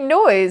gonna make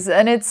noise,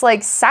 and it's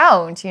like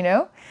sound, you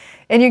know?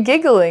 And you're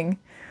giggling.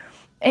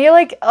 And you're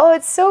like, oh,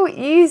 it's so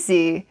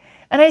easy.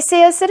 And I say,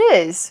 yes, it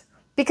is.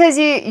 Because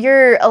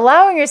you're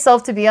allowing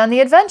yourself to be on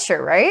the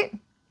adventure, right?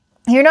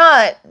 You're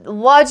not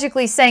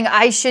logically saying,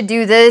 I should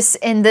do this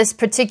in this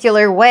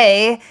particular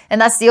way,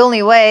 and that's the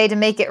only way to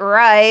make it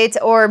right,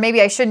 or maybe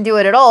I shouldn't do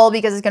it at all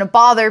because it's going to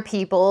bother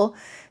people.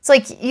 It's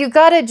like, you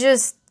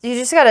just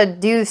gotta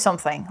do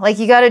something. Like,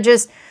 you gotta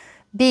just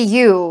be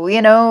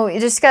you know? You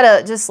just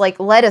gotta just like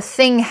let a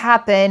thing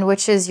happen,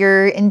 which is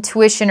your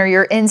intuition or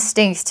your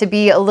instincts to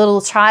be a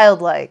little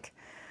childlike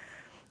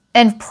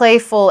and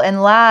playful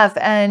and laugh.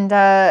 And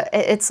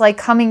it's like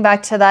coming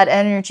back to that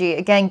energy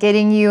again,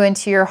 getting you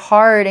into your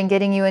heart and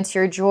getting you into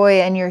your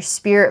joy and your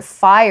spirit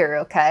fire.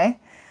 Okay,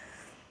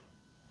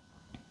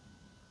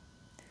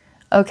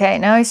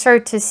 now I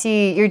start to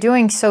see you're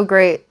doing so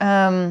great.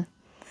 So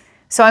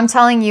I'm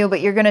telling you,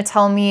 but you're gonna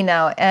tell me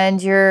now.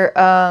 And you're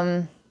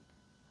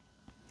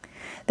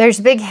there's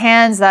big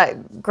hands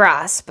that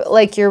grasp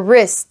like your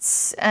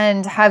wrists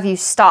and have you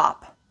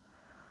stop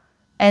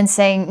and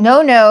saying,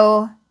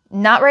 no,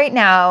 not right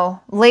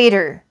now,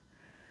 later.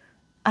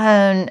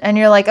 And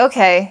you're like,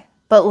 okay,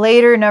 but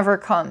later never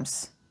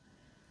comes.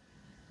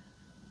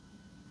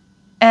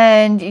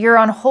 And you're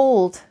on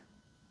hold.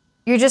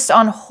 You're just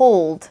on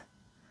hold.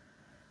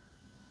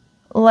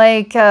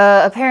 Like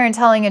a parent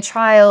telling a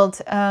child,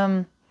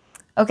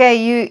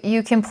 okay,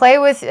 you can play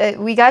with,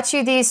 we got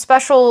you these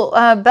special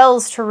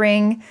bells to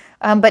ring,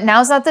 but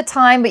now's not the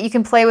time, but you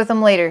can play with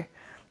them later.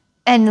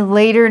 And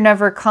later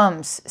never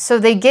comes. So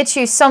they get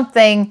you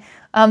something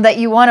that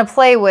you want to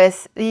play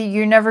with,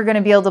 you're never going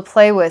to be able to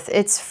play with.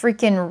 It's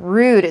freaking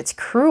rude. It's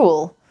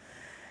cruel.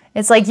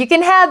 It's like, you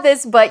can have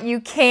this, but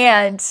you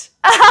can't.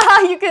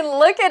 You can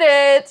look at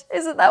it.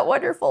 Isn't that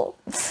wonderful?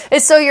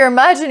 It's so you're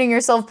imagining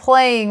yourself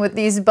playing with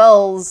these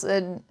bells,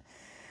 and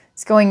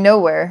it's going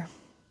nowhere.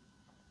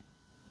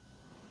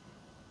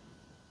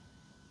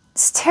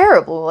 It's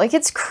terrible. Like,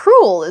 it's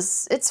cruel.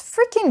 It's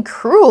freaking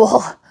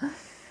cruel.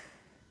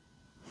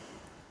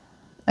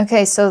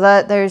 Okay, so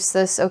that there's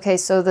this, okay,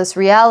 so this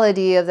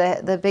reality of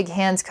the big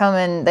hands come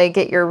and they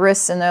get your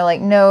wrists and they're like,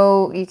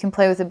 no, you can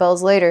play with the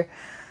bells later.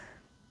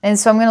 And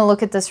so I'm going to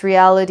look at this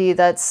reality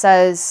that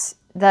says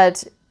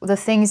that the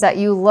things that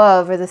you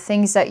love or the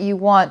things that you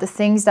want, the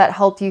things that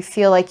help you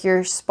feel like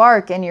your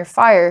spark and your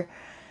fire,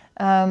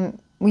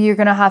 you're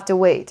going to have to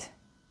wait.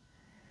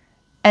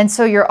 And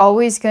so you're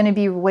always going to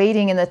be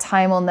waiting and the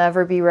time will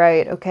never be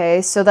right,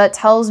 okay? So that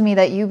tells me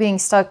that you being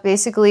stuck,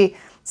 basically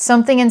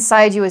something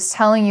inside you is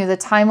telling you the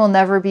time will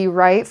never be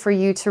right for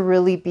you to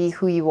really be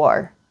who you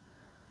are.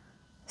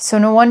 So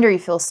no wonder you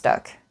feel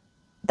stuck.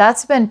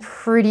 That's been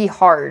pretty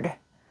hard.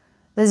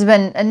 This has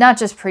been, and not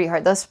just pretty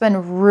hard, that's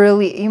been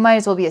really, you might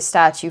as well be a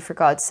statue for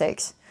God's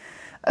sakes.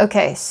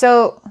 Okay,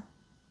 so,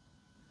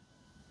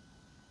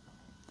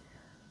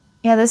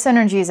 yeah, this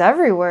energy is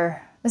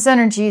everywhere. This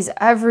energy is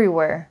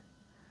everywhere.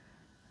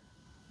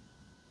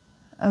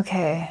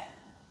 Okay.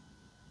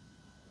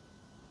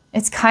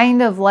 It's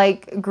kind of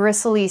like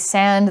gristly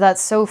sand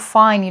that's so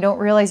fine you don't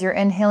realize you're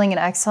inhaling and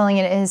exhaling,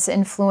 and it is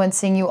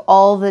influencing you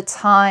all the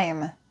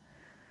time.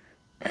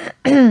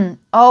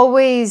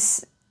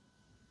 Always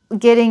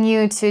getting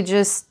you to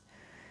just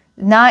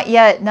not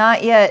yet,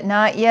 not yet,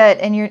 not yet,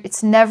 and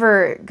it's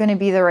never going to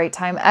be the right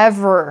time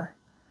ever.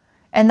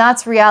 And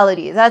that's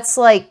reality. That's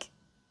like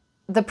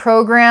the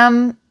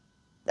program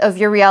of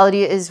your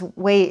reality is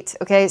wait,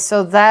 okay?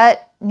 So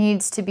that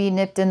needs to be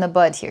nipped in the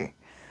bud here.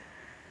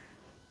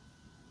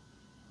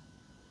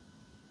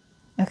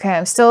 Okay,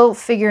 I'm still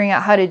figuring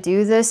out how to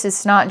do this.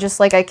 It's not just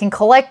like I can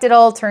collect it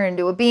all, turn it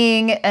into a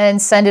being,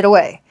 and send it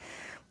away.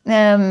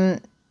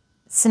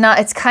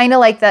 It's kind of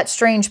like that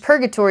strange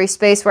purgatory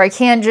space where I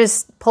can't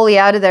just pull you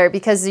out of there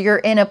because you're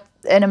in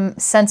a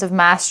sense of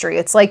mastery.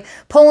 It's like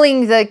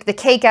pulling the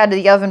cake out of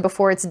the oven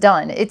before it's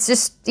done. It's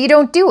just, you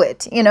don't do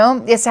it, you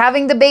know? It's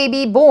having the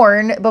baby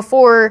born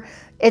before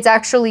it's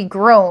actually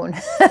grown.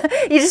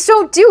 You just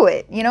don't do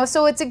it, you know?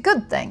 So it's a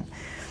good thing.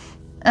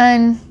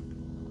 And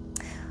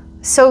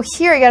so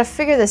here, I got to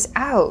figure this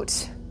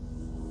out.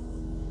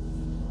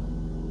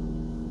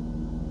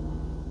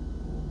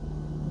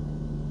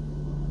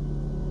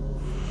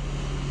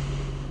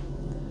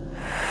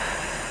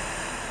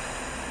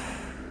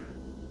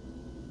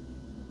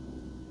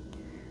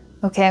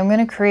 Okay, I'm going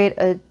to create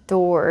a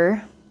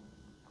door.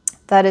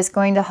 that is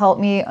going to help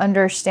me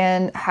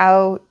understand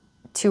how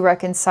to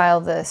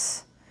reconcile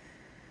this.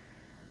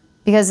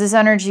 Because this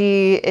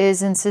energy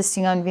is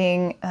insisting on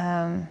being,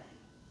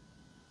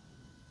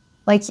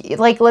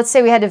 like let's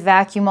say we had to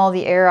vacuum all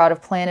the air out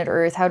of planet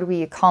Earth. How do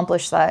we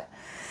accomplish that?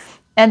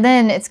 And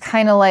then it's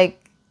kind of like,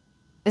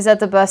 is that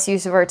the best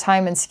use of our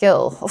time and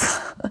skill?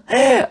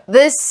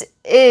 This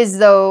is,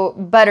 though,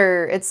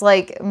 better. It's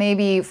like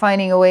maybe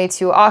finding a way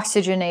to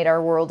oxygenate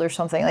our world or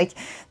something. Like,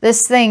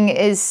 this thing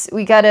is,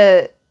 we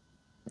gotta,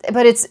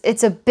 but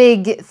it's a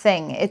big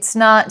thing. It's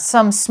not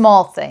some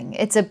small thing.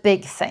 It's a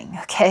big thing,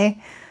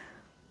 okay?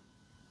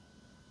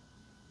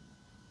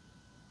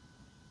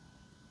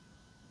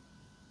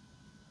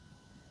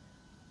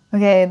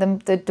 Okay,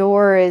 the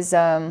door is,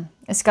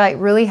 it's got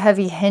really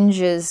heavy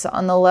hinges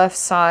on the left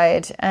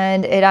side,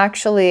 and it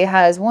actually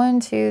has 1,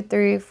 2,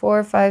 3,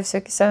 4, 5,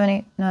 6, 7,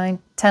 8, 9,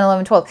 10,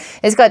 11, 12.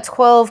 It's got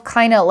 12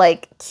 kind of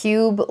like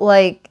cube,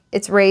 like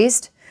it's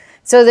raised.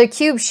 So they're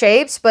cube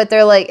shapes, but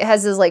they're like, it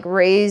has this like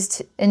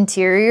raised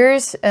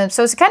interiors. And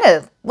so it's kind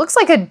of, looks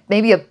like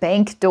maybe a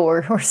bank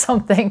door or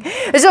something.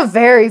 It's a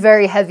very,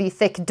 very heavy,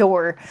 thick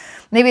door.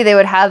 Maybe they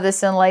would have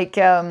this in like,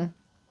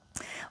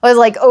 was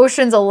like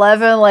Ocean's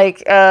 11,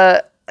 like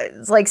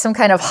it's like some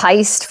kind of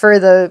heist for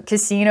the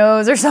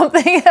casinos or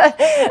something.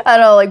 I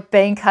don't know, like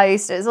bank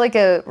heist. It's like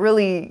a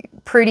really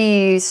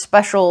pretty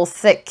special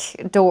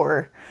thick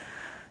door.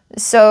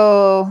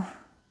 So,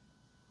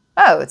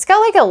 oh, it's got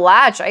like a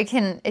latch.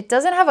 It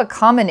doesn't have a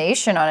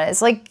combination on it.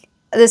 It's like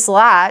this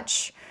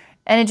latch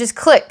and it just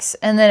clicks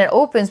and then it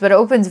opens, but it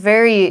opens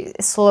very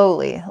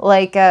slowly,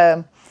 like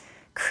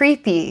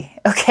creepy,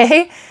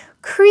 okay?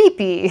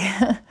 Creepy.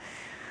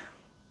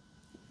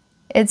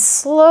 It's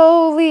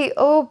slowly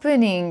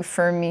opening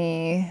for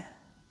me.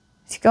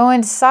 To go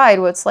inside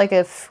what's like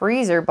a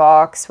freezer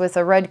box with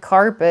a red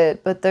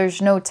carpet, but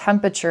there's no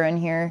temperature in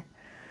here.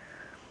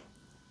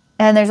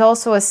 And there's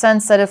also a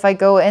sense that if I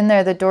go in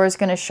there, the door's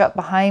going to shut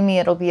behind me.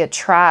 It'll be a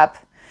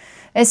trap.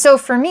 And so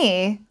for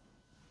me,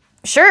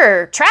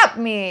 sure, trap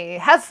me,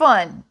 have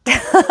fun.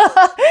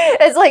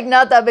 It's like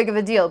not that big of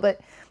a deal, but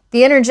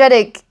the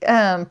energetic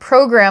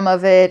program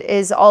of it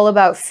is all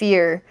about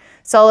fear.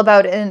 It's all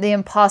about the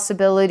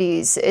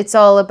impossibilities. It's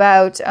all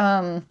about,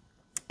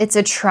 it's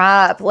a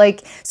trap.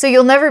 Like, so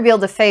you'll never be able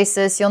to face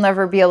this. You'll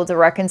never be able to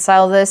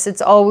reconcile this.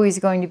 It's always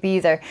going to be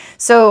there.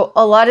 So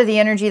a lot of the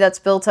energy that's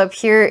built up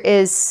here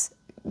is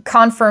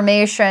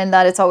confirmation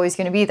that it's always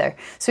going to be there.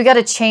 So we got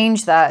to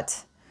change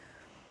that.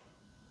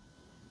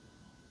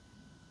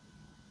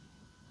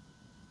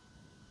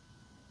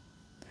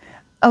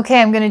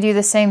 Okay, I'm going to do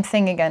the same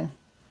thing again.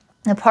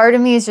 A part of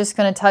me is just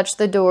going to touch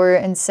the door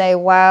and say,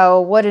 wow,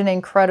 what an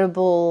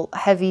incredible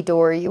heavy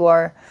door you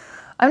are.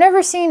 I've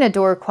never seen a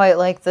door quite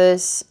like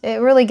this. It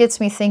really gets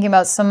me thinking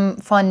about some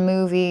fun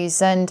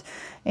movies and,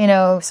 you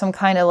know, some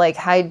kind of like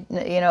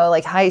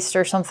like heist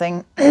or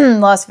something.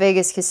 Las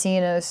Vegas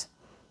casinos.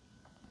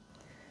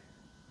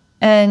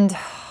 And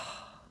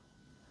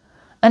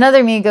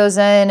another me goes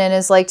in and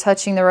is like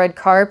touching the red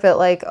carpet,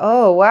 like,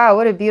 oh, wow,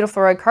 what a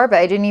beautiful red carpet.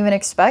 I didn't even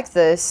expect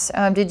this.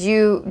 Did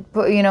you,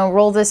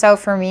 roll this out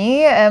for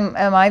me? Am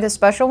I the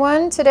special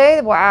one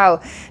today?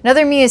 Wow.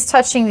 Another me is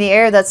touching the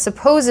air that's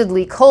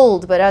supposedly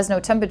cold but has no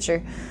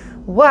temperature.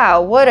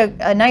 Wow, what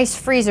a nice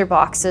freezer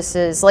box this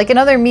is. Like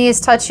another me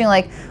is touching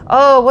like,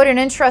 oh, what an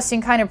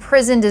interesting kind of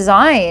prison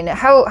design.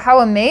 How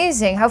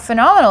amazing, how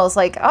phenomenal. It's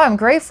like, oh, I'm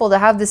grateful to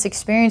have this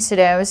experience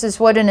today. This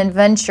is what an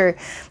adventure.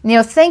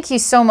 Thank you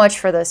so much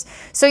for this.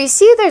 So you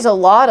see there's a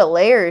lot of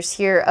layers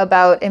here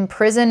about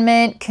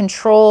imprisonment,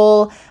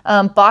 control,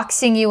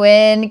 boxing you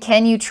in,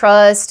 can you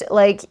trust?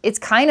 Like, it's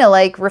kind of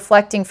like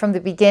reflecting from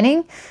the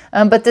beginning,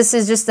 but this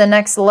is just the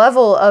next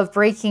level of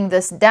breaking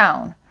this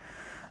down.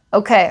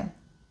 Okay.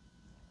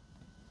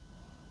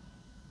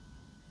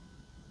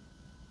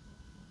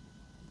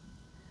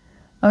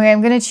 Okay,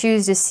 I'm going to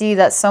choose to see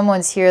that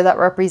someone's here that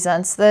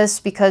represents this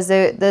because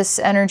this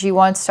energy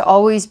wants to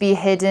always be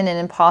hidden and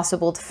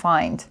impossible to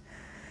find.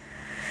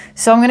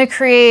 So I'm going to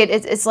create,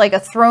 it's like a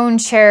throne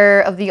chair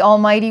of the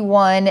Almighty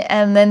One,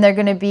 and then they're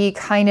going to be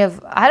kind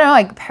of, I don't know,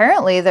 like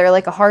apparently they're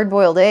like a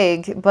hard-boiled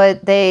egg,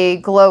 but they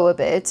glow a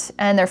bit,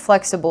 and they're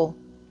flexible,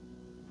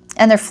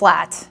 and they're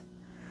flat,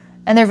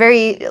 and they're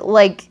very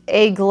like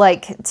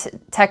egg-like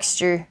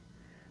texture,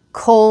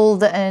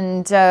 cold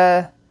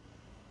and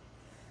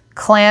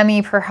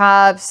clammy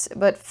perhaps,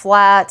 but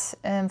flat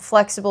and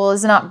flexible.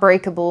 Is not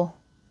breakable.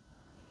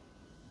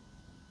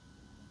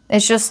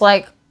 It's just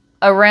like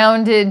a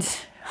rounded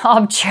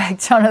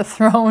object on a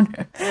throne.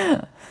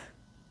 That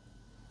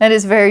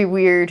is very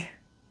weird.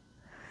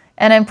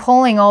 And I'm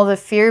pulling all the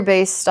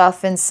fear-based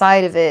stuff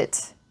inside of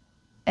it,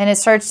 and it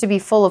starts to be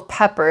full of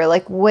pepper,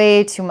 like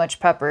way too much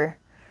pepper.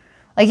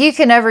 Like you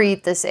can never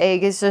eat this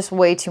egg. It's just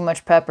way too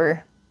much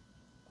pepper.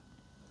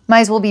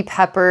 Might as well be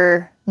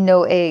pepper,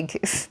 no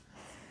egg.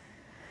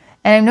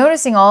 And I'm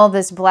noticing all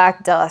this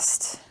black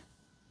dust.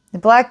 The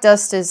black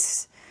dust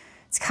it's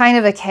kind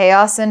of a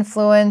chaos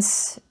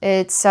influence.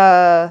 It's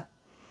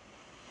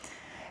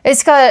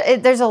It's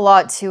got, there's a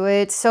lot to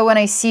it. So when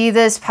I see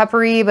this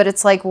peppery, but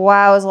it's like,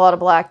 wow, there's a lot of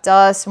black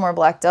dust, more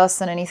black dust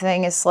than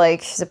anything. It's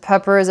like, is it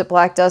pepper? Is it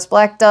black dust?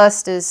 Black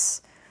dust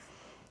is,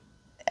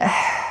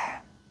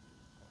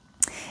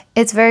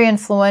 it's very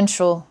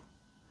influential.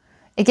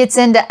 It gets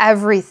into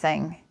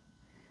everything.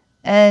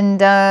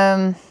 And,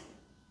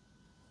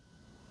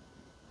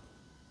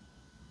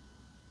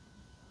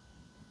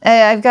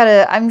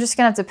 I'm just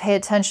going to have to pay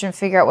attention and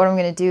figure out what I'm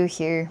going to do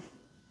here.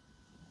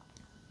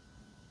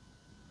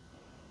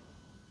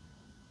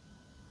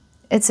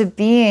 It's a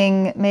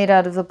being made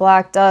out of the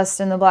black dust,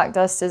 and the black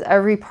dust is,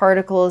 every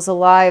particle is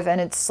alive, and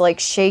it's like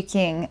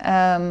shaking,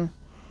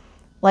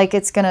 like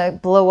it's going to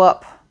blow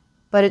up.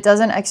 But it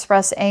doesn't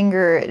express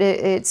anger.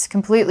 It's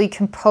completely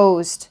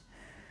composed.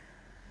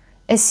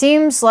 It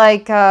seems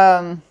like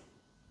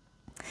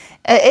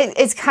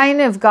it's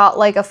kind of got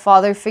like a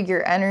father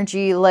figure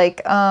energy,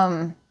 like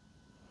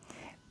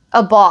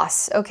a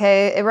boss,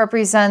 okay? It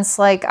represents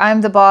like,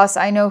 I'm the boss,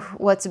 I know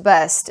what's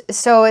best.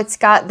 So it's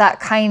got that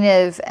kind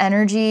of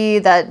energy,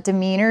 that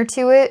demeanor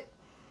to it.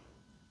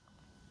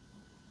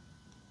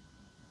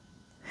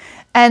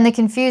 And the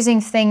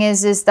confusing thing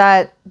is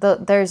that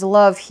there's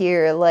love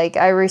here. Like,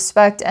 I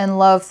respect and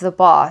love the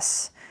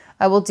boss.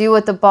 I will do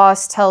what the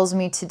boss tells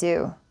me to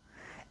do.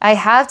 I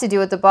have to do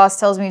what the boss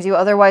tells me to do,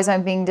 otherwise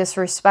I'm being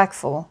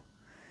disrespectful.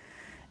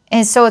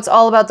 And so it's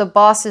all about the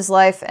boss's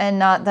life and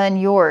not then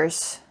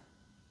yours.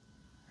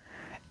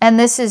 And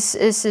this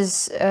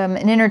is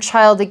an inner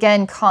child,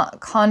 again,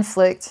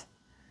 conflict.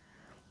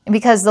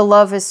 Because the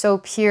love is so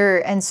pure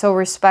and so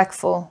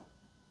respectful.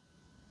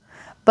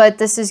 But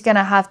this is going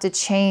to have to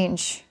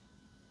change.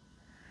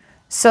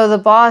 So the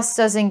boss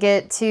doesn't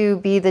get to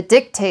be the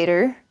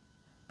dictator,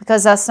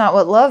 because that's not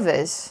what love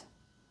is.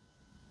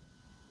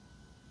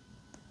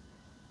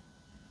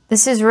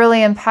 This is really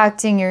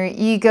impacting your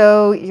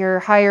ego, your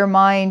higher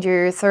mind,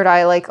 your third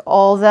eye, like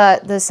all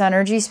that, this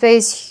energy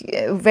space,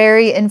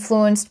 very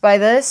influenced by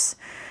this.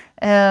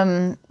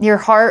 Your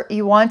heart,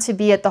 you want to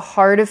be at the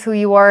heart of who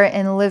you are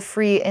and live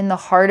free in the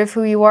heart of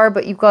who you are,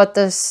 but you've got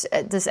this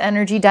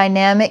energy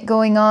dynamic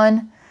going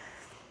on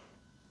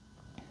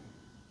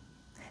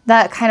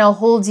that kind of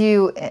holds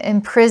you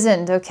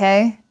imprisoned,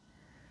 okay?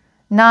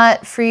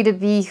 Not free to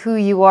be who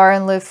you are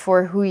and live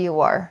for who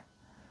you are.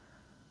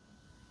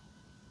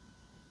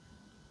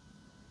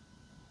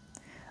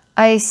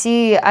 I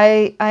see,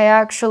 I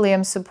actually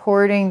am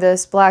supporting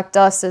this black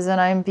dust as in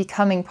I'm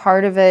becoming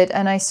part of it,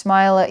 and I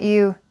smile at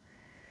you.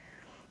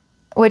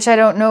 Which I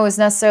don't know is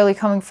necessarily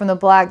coming from the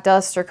black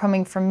dust or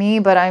coming from me,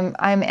 but I'm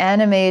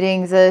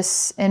animating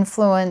this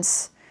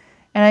influence.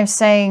 And I'm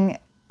saying,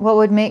 what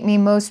would make me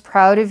most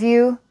proud of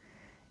you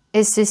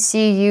is to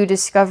see you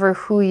discover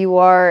who you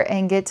are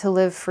and get to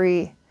live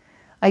free.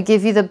 I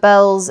give you the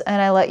bells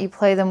and I let you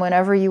play them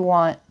whenever you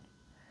want.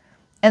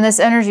 And this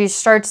energy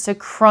starts to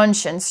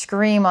crunch and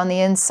scream on the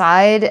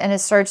inside, and it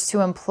starts to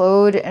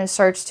implode, and it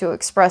starts to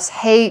express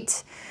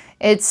hate.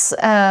 It's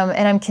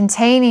and I'm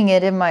containing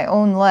it in my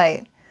own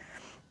light.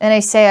 And I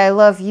say, I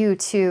love you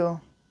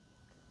too.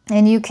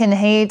 And you can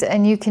hate,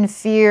 and you can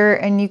fear,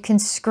 and you can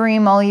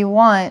scream all you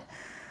want,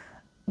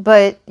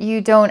 but you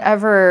don't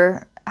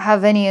ever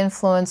have any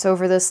influence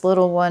over this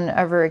little one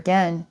ever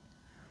again.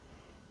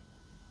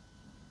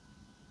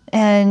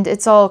 And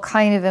it's all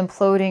kind of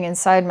imploding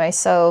inside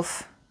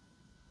myself.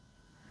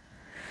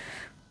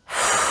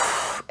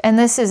 And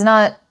this is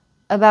not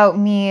about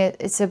me,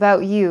 it's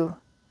about you.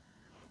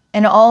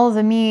 And all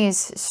the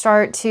me's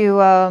start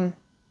to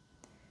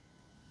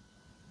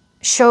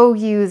show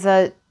you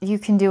that you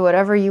can do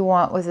whatever you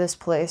want with this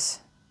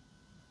place.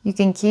 You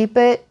can keep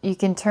it, you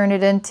can turn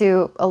it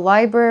into a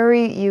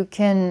library, you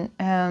can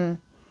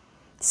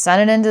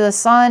send it into the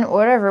sun,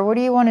 whatever. What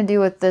do you want to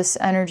do with this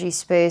energy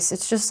space?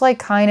 It's just like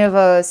kind of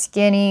a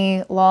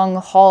skinny, long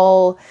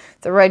hall,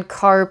 the red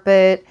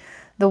carpet.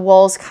 The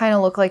walls kind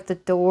of look like the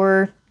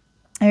door.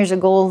 There's a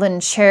golden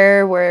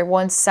chair where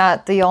once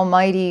sat the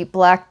almighty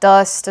black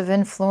dust of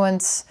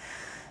influence.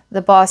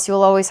 The boss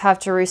you'll always have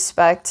to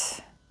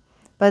respect.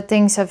 But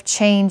things have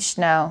changed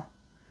now.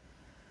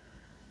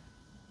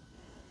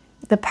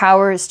 The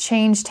power has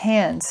changed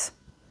hands.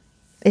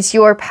 It's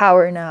your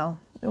power now.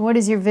 What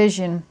is your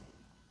vision?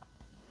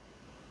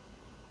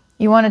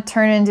 You want to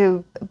turn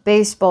into a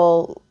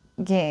baseball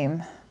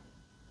game.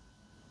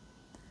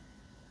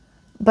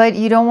 But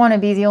you don't want to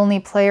be the only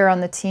player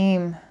on the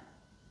team.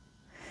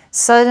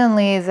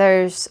 Suddenly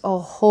there's a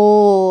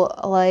whole,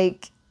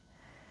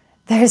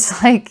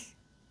 there's like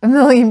a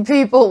million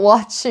people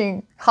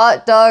watching,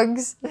 hot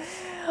dogs,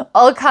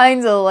 all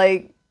kinds of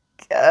I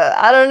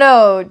don't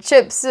know,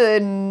 chips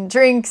and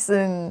drinks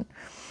and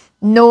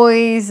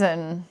noise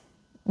and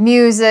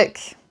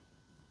music.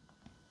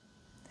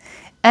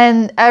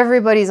 And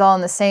everybody's all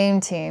on the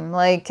same team.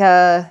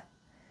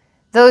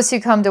 Those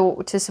who come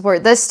to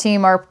support this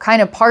team are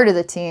kind of part of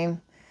the team.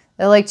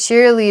 They're like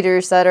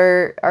cheerleaders that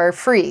are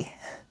free.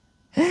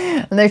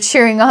 And they're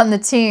cheering on the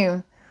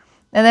team.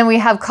 And then we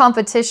have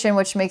competition,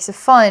 which makes it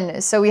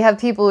fun. So we have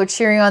people who are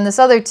cheering on this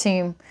other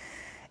team.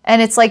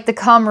 And it's like the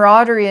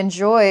camaraderie and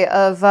joy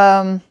of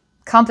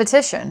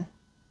competition.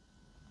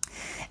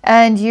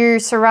 And you're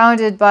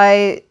surrounded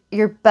by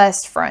your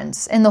best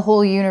friends in the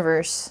whole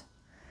universe.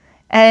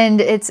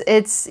 And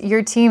it's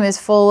your team is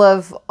full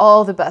of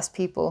all the best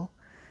people.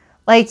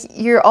 Like,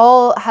 you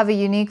all have a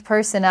unique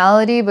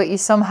personality, but you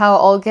somehow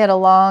all get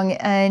along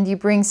and you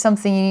bring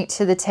something unique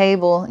to the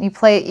table. And you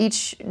play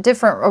each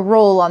different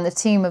role on the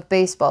team of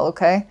baseball,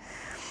 okay?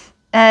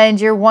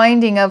 And you're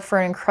winding up for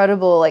an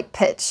incredible, like,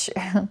 pitch.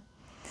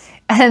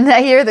 And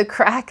I hear the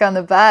crack on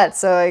the bat,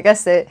 so I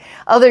guess the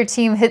other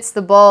team hits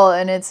the ball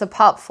and it's a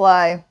pop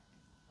fly.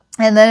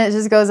 And then it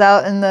just goes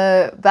out in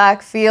the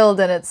backfield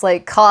and it's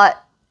like caught.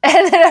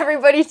 And then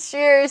everybody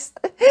cheers.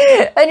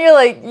 And you're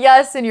like,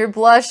 yes, and you're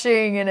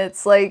blushing. And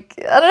it's like,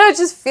 I don't know, it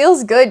just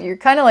feels good. You're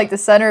kind of like the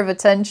center of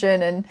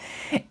attention. And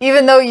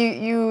even though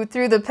you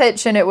threw the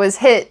pitch and it was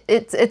hit,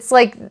 it's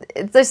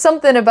like, there's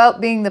something about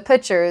being the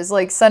pitcher is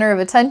like center of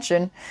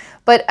attention.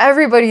 But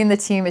everybody in the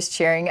team is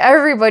cheering.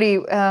 Everybody,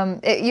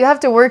 you have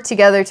to work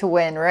together to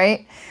win,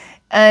 right?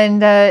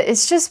 And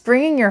it's just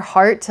bringing your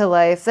heart to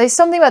life. There's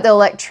something about the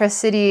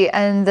electricity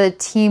and the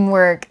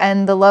teamwork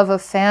and the love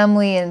of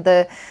family and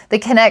the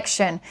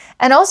connection.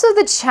 And also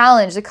the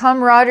challenge, the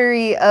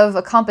camaraderie of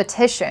a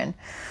competition.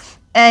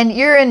 And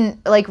you're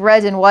in like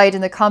red and white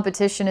and the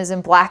competition is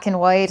in black and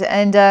white.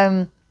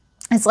 And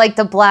it's like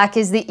the black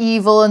is the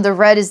evil and the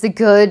red is the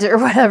good or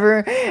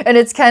whatever. And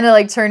it's kind of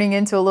like turning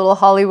into a little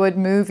Hollywood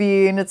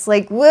movie. And it's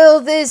like, will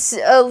this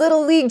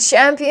Little League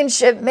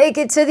championship make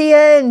it to the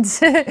end?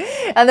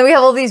 And then we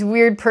have all these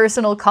weird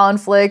personal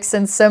conflicts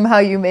and somehow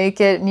you make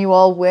it and you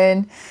all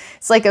win.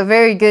 It's like a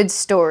very good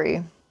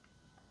story.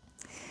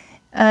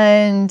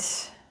 And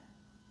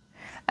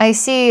I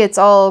see it's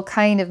all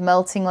kind of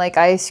melting like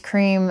ice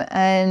cream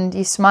and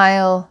you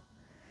smile.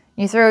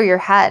 You throw your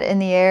hat in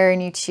the air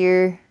and you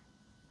cheer.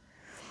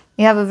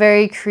 You have a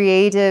very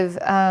creative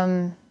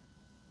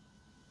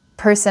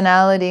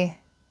personality.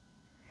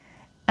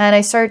 And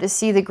I start to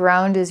see the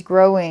ground is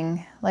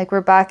growing. Like we're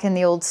back in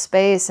the old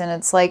space and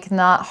it's like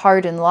not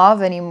hardened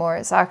lava anymore.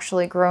 It's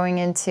actually growing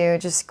into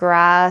just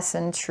grass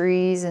and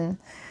trees and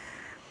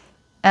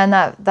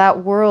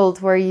that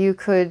world where you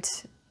could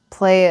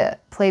play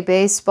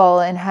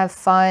baseball and have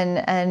fun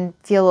and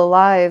feel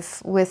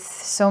alive with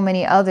so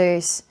many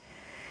others.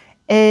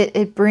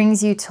 It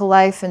brings you to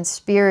life and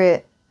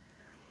spirit.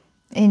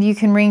 And you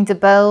can ring the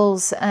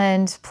bells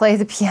and play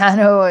the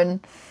piano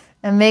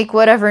and make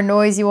whatever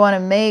noise you want to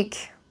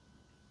make.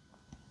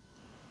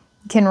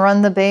 You can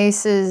run the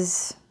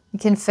bases. You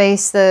can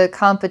face the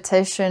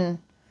competition.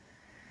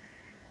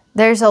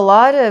 There's a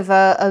lot of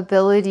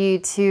ability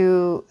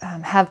to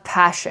have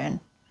passion.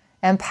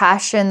 And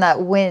passion that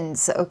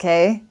wins,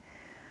 okay?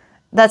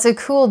 That's a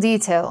cool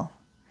detail.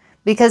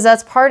 Because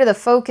that's part of the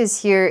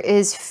focus here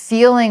is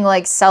feeling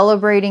like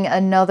celebrating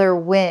another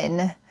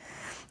win.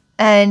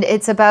 And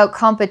it's about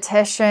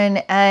competition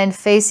and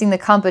facing the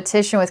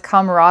competition with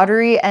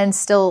camaraderie and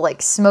still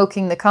like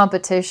smoking the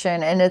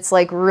competition. And it's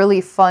like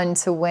really fun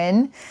to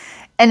win.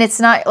 And it's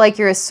not like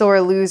you're a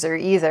sore loser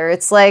either.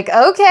 It's like,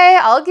 okay,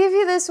 I'll give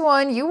you this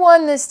one. You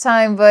won this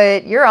time,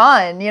 but you're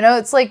on. You know,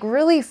 it's like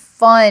really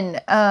fun,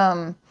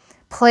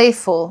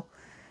 playful.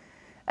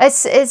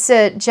 It's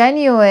a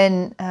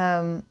genuine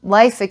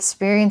life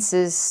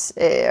experiences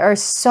are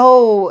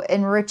so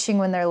enriching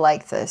when they're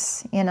like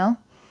this, you know?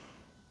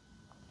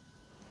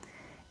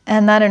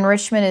 And that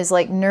enrichment is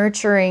like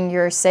nurturing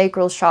your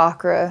sacral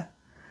chakra.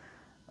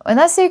 When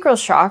that sacral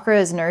chakra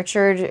is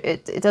nurtured,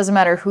 it doesn't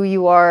matter who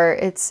you are.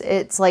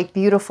 It's like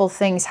beautiful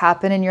things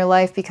happen in your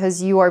life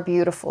because you are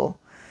beautiful.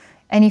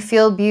 And you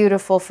feel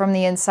beautiful from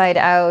the inside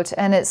out.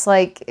 And it's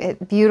like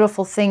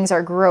beautiful things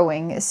are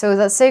growing. So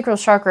that sacral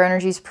chakra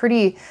energy is a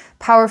pretty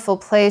powerful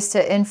place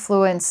to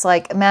influence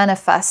like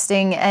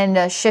manifesting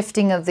and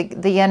shifting of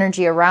the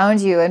energy around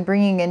you and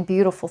bringing in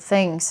beautiful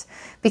things.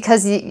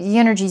 Because the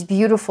energy is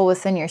beautiful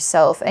within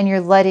yourself and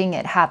you're letting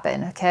it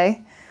happen,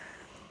 okay?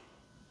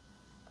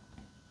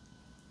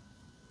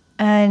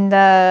 And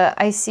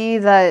I see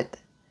that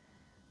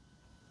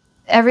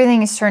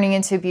everything is turning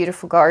into a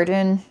beautiful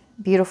garden.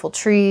 Beautiful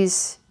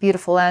trees,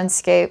 beautiful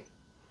landscape.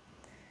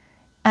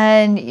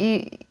 And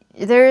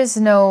there is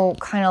no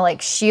kind of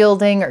like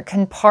shielding or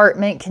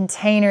compartment,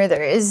 container.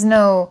 There is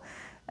no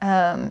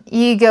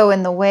ego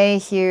in the way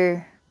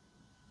here.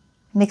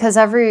 Because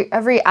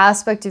every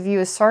aspect of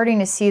you is starting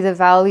to see the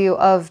value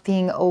of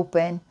being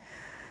open.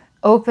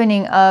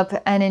 Opening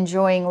up and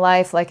enjoying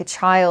life like a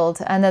child.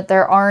 And that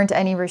there aren't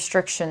any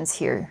restrictions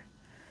here.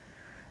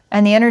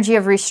 And the energy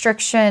of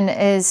restriction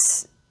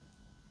is...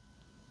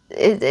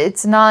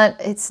 It's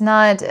not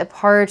a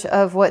part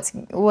of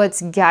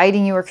what's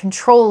guiding you or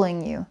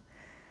controlling you.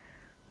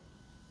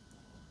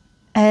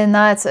 And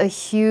that's a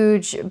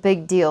huge,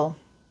 big deal.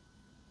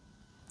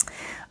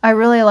 I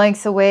really like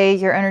the way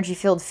your energy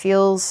field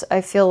feels.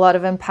 I feel a lot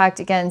of impact.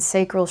 Again,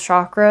 sacral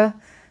chakra,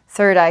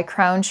 third eye,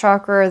 crown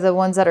chakra are the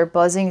ones that are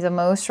buzzing the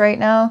most right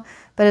now.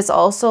 But it's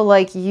also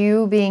like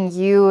you being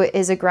you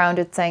is a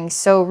grounded thing.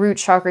 So root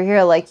chakra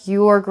here, like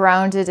you are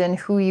grounded in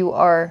who you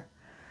are.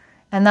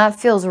 And that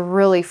feels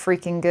really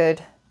freaking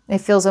good. It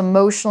feels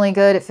emotionally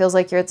good. It feels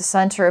like you're at the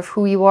center of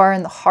who you are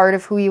and the heart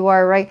of who you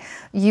are, right?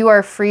 You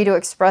are free to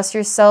express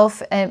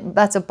yourself, and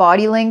that's a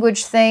body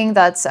language thing.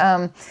 That's,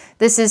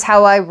 this is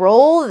how I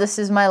roll. This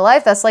is my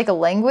life. That's like a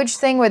language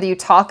thing, whether you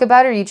talk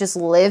about it or you just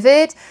live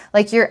it.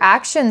 Like your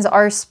actions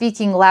are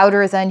speaking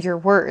louder than your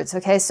words,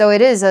 okay? So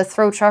it is a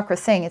throat chakra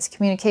thing. It's a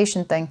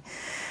communication thing.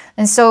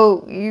 And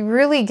so you're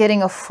really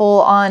getting a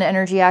full-on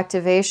energy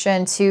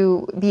activation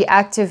to be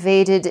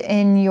activated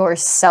in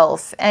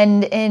yourself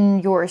and in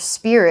your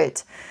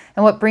spirit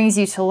and what brings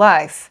you to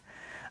life.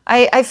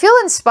 I feel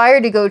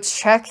inspired to go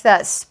check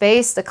that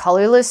space, the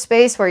colorless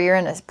space where you're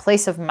in a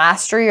place of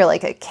mastery. You're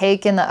like a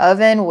cake in the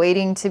oven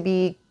waiting to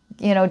be,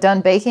 you know,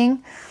 done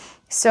baking.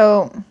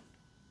 So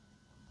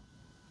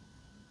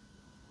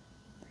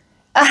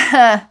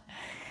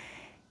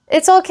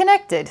it's all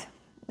connected.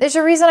 There's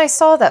a reason I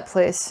saw that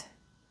place.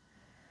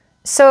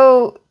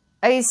 So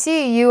I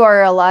see you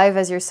are alive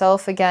as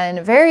yourself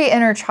again. Very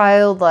inner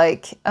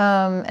child-like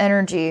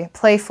energy,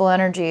 playful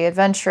energy,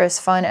 adventurous,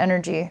 fun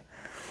energy.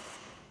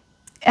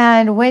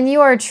 And when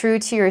you are true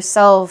to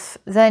yourself,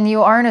 then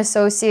you aren't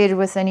associated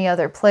with any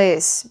other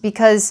place.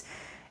 Because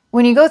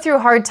when you go through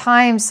hard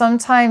times,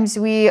 sometimes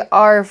we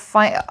are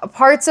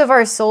parts of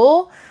our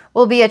soul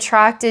will be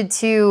attracted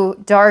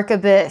to dark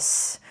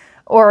abyss,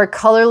 or a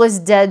colorless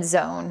dead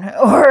zone,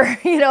 or,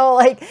 you know,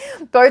 like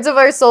parts of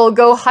our soul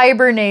go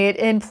hibernate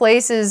in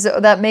places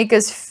that make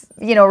us,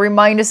 you know,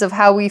 remind us of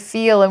how we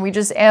feel, and we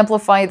just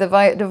amplify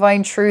the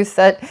divine truth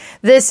that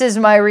this is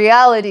my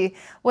reality,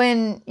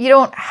 when you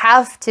don't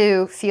have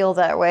to feel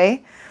that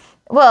way.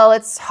 Well,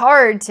 it's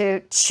hard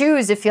to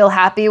choose to feel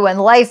happy when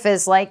life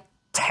is like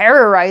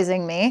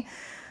terrorizing me.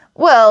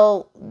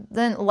 Well,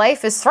 then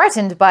life is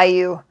threatened by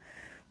you.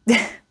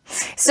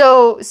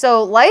 So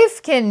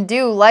life can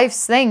do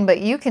life's thing,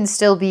 but you can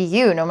still be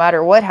you no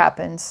matter what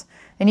happens.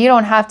 And you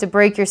don't have to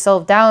break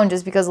yourself down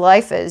just because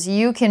life is.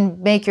 You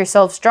can make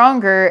yourself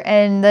stronger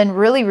and then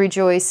really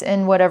rejoice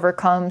in whatever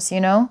comes,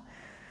 you know?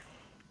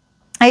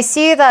 I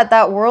see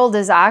that world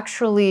is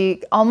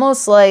actually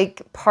almost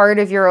like part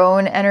of your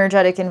own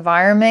energetic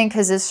environment,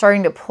 because it's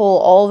starting to pull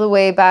all the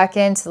way back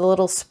into the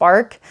little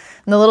spark.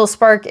 And the little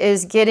spark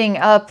is getting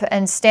up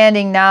and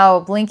standing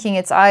now, blinking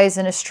its eyes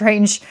in a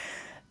strange,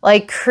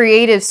 like,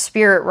 creative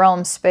spirit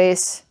realm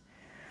space.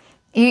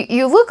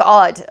 You look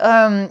odd.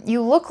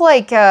 You look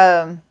like,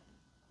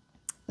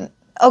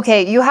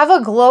 okay, you have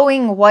a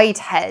glowing white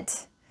head.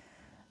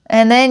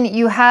 And then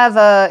you have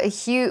a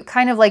huge,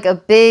 kind of like a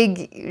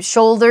big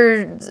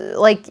shoulder,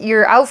 like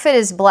your outfit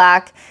is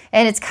black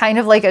and it's kind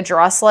of like a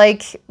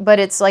dress-like, but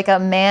it's like a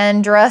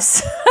man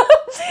dress.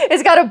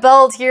 It's got a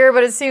belt here,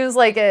 but it seems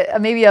like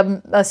maybe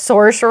a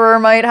sorcerer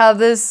might have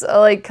this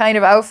like kind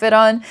of outfit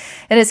on.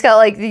 And it's got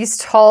like these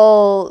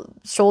tall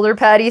shoulder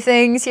patty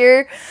things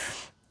here.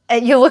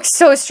 And you look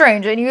so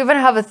strange. And you even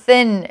have a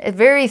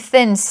very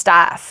thin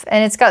staff.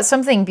 And it's got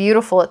something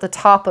beautiful at the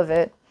top of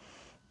it.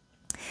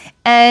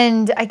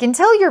 And I can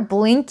tell you're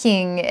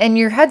blinking and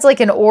your head's like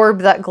an orb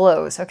that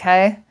glows,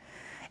 okay?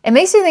 It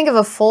makes me think of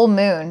a full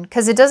moon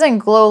because it doesn't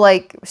glow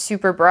like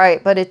super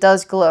bright, but it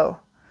does glow.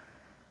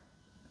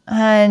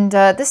 And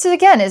this is,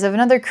 again, is of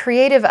another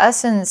creative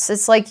essence.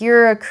 It's like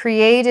you're a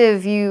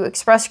creative, you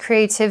express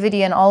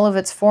creativity in all of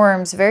its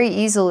forms very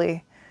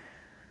easily.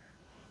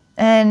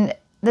 And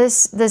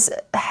this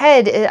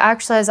head, it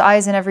actually has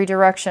eyes in every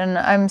direction.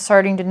 I'm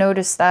starting to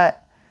notice that.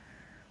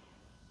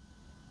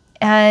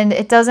 And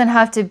it doesn't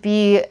have to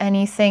be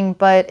anything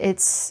but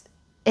its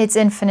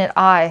infinite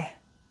eye.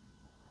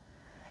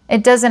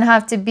 It doesn't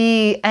have to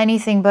be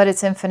anything but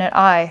its infinite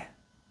eye.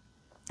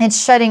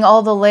 It's shedding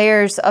all the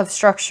layers of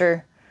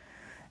structure.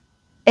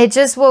 It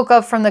just woke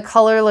up from the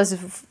colorless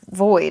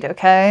void,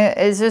 okay?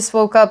 It just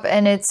woke up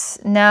and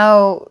it's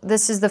now,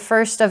 this is the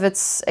first of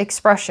its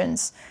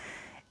expressions.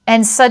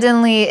 And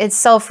suddenly it's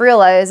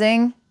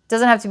self-realizing.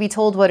 Doesn't have to be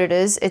told what it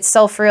is. It's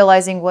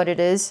self-realizing what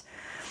it is.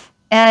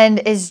 And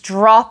is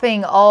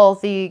dropping all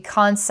the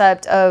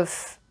concept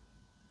of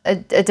a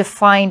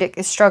defined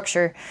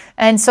structure.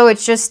 And so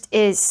it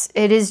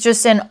is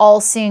just an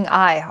all-seeing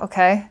eye,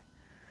 okay?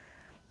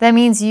 That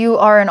means you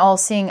are an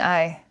all-seeing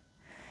eye.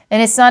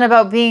 And it's not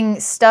about being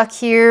stuck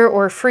here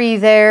or free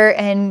there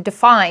and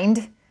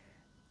defined.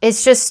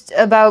 It's just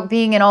about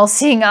being an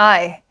all-seeing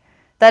eye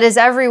that is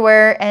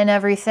everywhere and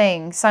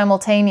everything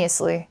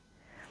simultaneously.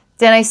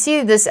 Then I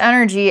see this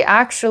energy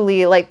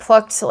actually like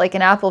plucked like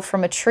an apple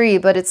from a tree,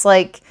 but it's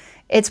like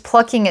it's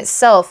plucking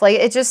itself. Like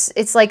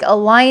it's like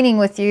aligning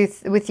with you,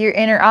 with your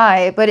inner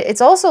eye, but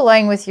it's also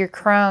aligning with your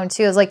crown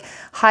too. It's like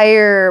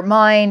higher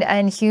mind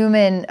and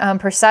human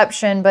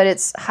perception, but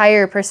it's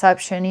higher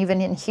perception even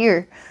in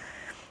here.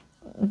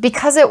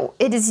 Because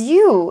it is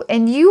you,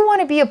 and you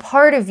want to be a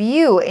part of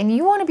you, and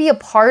you want to be a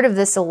part of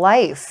this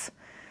life.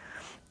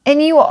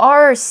 And you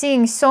are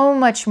seeing so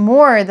much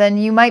more than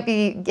you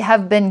might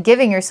have been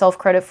giving yourself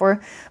credit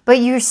for, but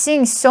you're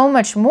seeing so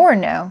much more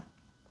now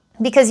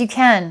because you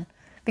can,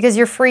 because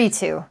you're free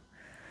to,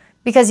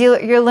 because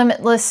you're a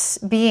limitless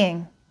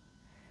being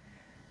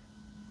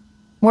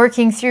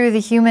working through the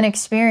human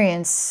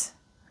experience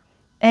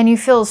And you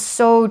feel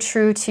so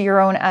true to your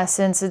own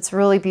essence. It's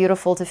really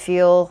beautiful to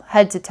feel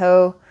head to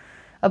toe,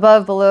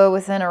 above, below,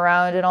 within,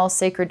 around, in all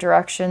sacred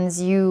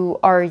directions. You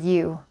are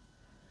you.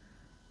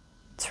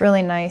 It's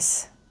really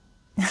nice.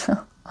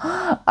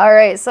 All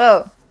right,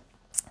 so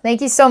thank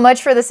you so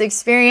much for this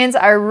experience.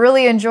 I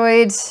really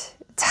enjoyed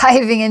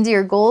diving into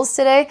your goals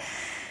today.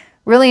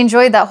 Really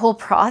enjoyed that whole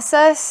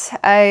process.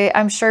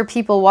 I'm sure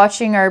people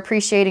watching are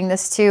appreciating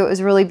this too. It was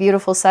a really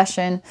beautiful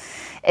session.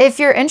 If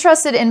you're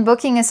interested in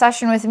booking a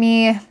session with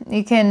me,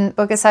 you can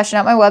book a session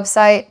at my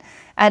website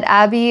at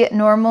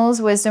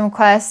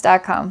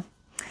abbeynormalswisdomquest.com.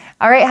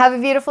 All right, have a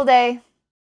beautiful day.